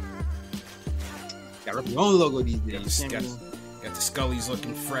 Got your own logo these days. Got the Scullies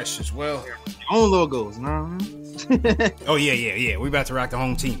looking fresh as well. Your own logos, no? Oh yeah. We about to rock the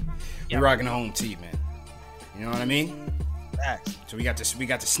home team. Yep. We rocking the home team, man. You know what I mean? So we got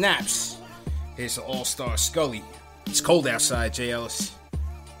the snaps. Here's the All-Star Scully. It's cold outside, J. Ellis.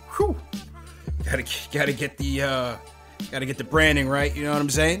 Whew. Gotta get the branding right, you know what I'm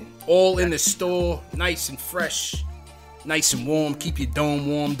saying? All in the store, nice and fresh, nice and warm. Keep your dome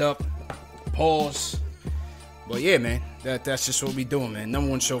warmed up. Pause. But yeah, man, that's just what we doing, man.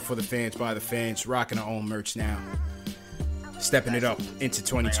 Number one show for the fans, by the fans, rocking our own merch now. Stepping it up into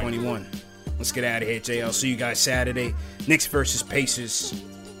 2021. Let's get out of here, JL. See you guys Saturday. Knicks versus Pacers.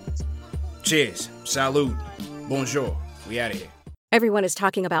 Cheers. Salud. Bonjour. We out of here. Everyone is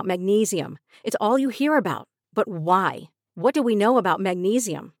talking about magnesium. It's all you hear about. But why? What do we know about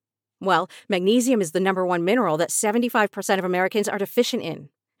magnesium? Well, magnesium is the number one mineral that 75% of Americans are deficient in.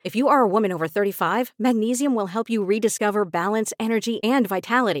 If you are a woman over 35, magnesium will help you rediscover balance, energy, and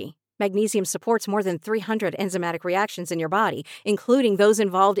vitality. Magnesium supports more than 300 enzymatic reactions in your body, including those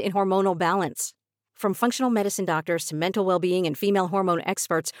involved in hormonal balance. From functional medicine doctors to mental well-being and female hormone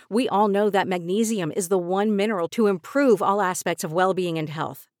experts, we all know that magnesium is the one mineral to improve all aspects of well-being and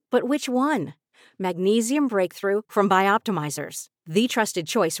health. But which one? Magnesium Breakthrough from Bioptimizers, the trusted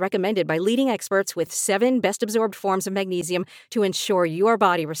choice recommended by leading experts with 7 best-absorbed forms of magnesium to ensure your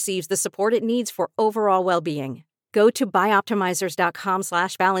body receives the support it needs for overall well-being. Go to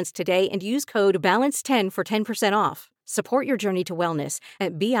bioptimizers.com/balance today and use code BALANCE10 for 10% off. Support your journey to wellness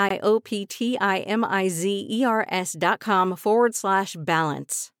at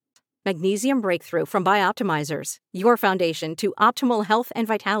bioptimizers.com/balance. Magnesium Breakthrough from Bioptimizers, your foundation to optimal health and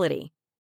vitality.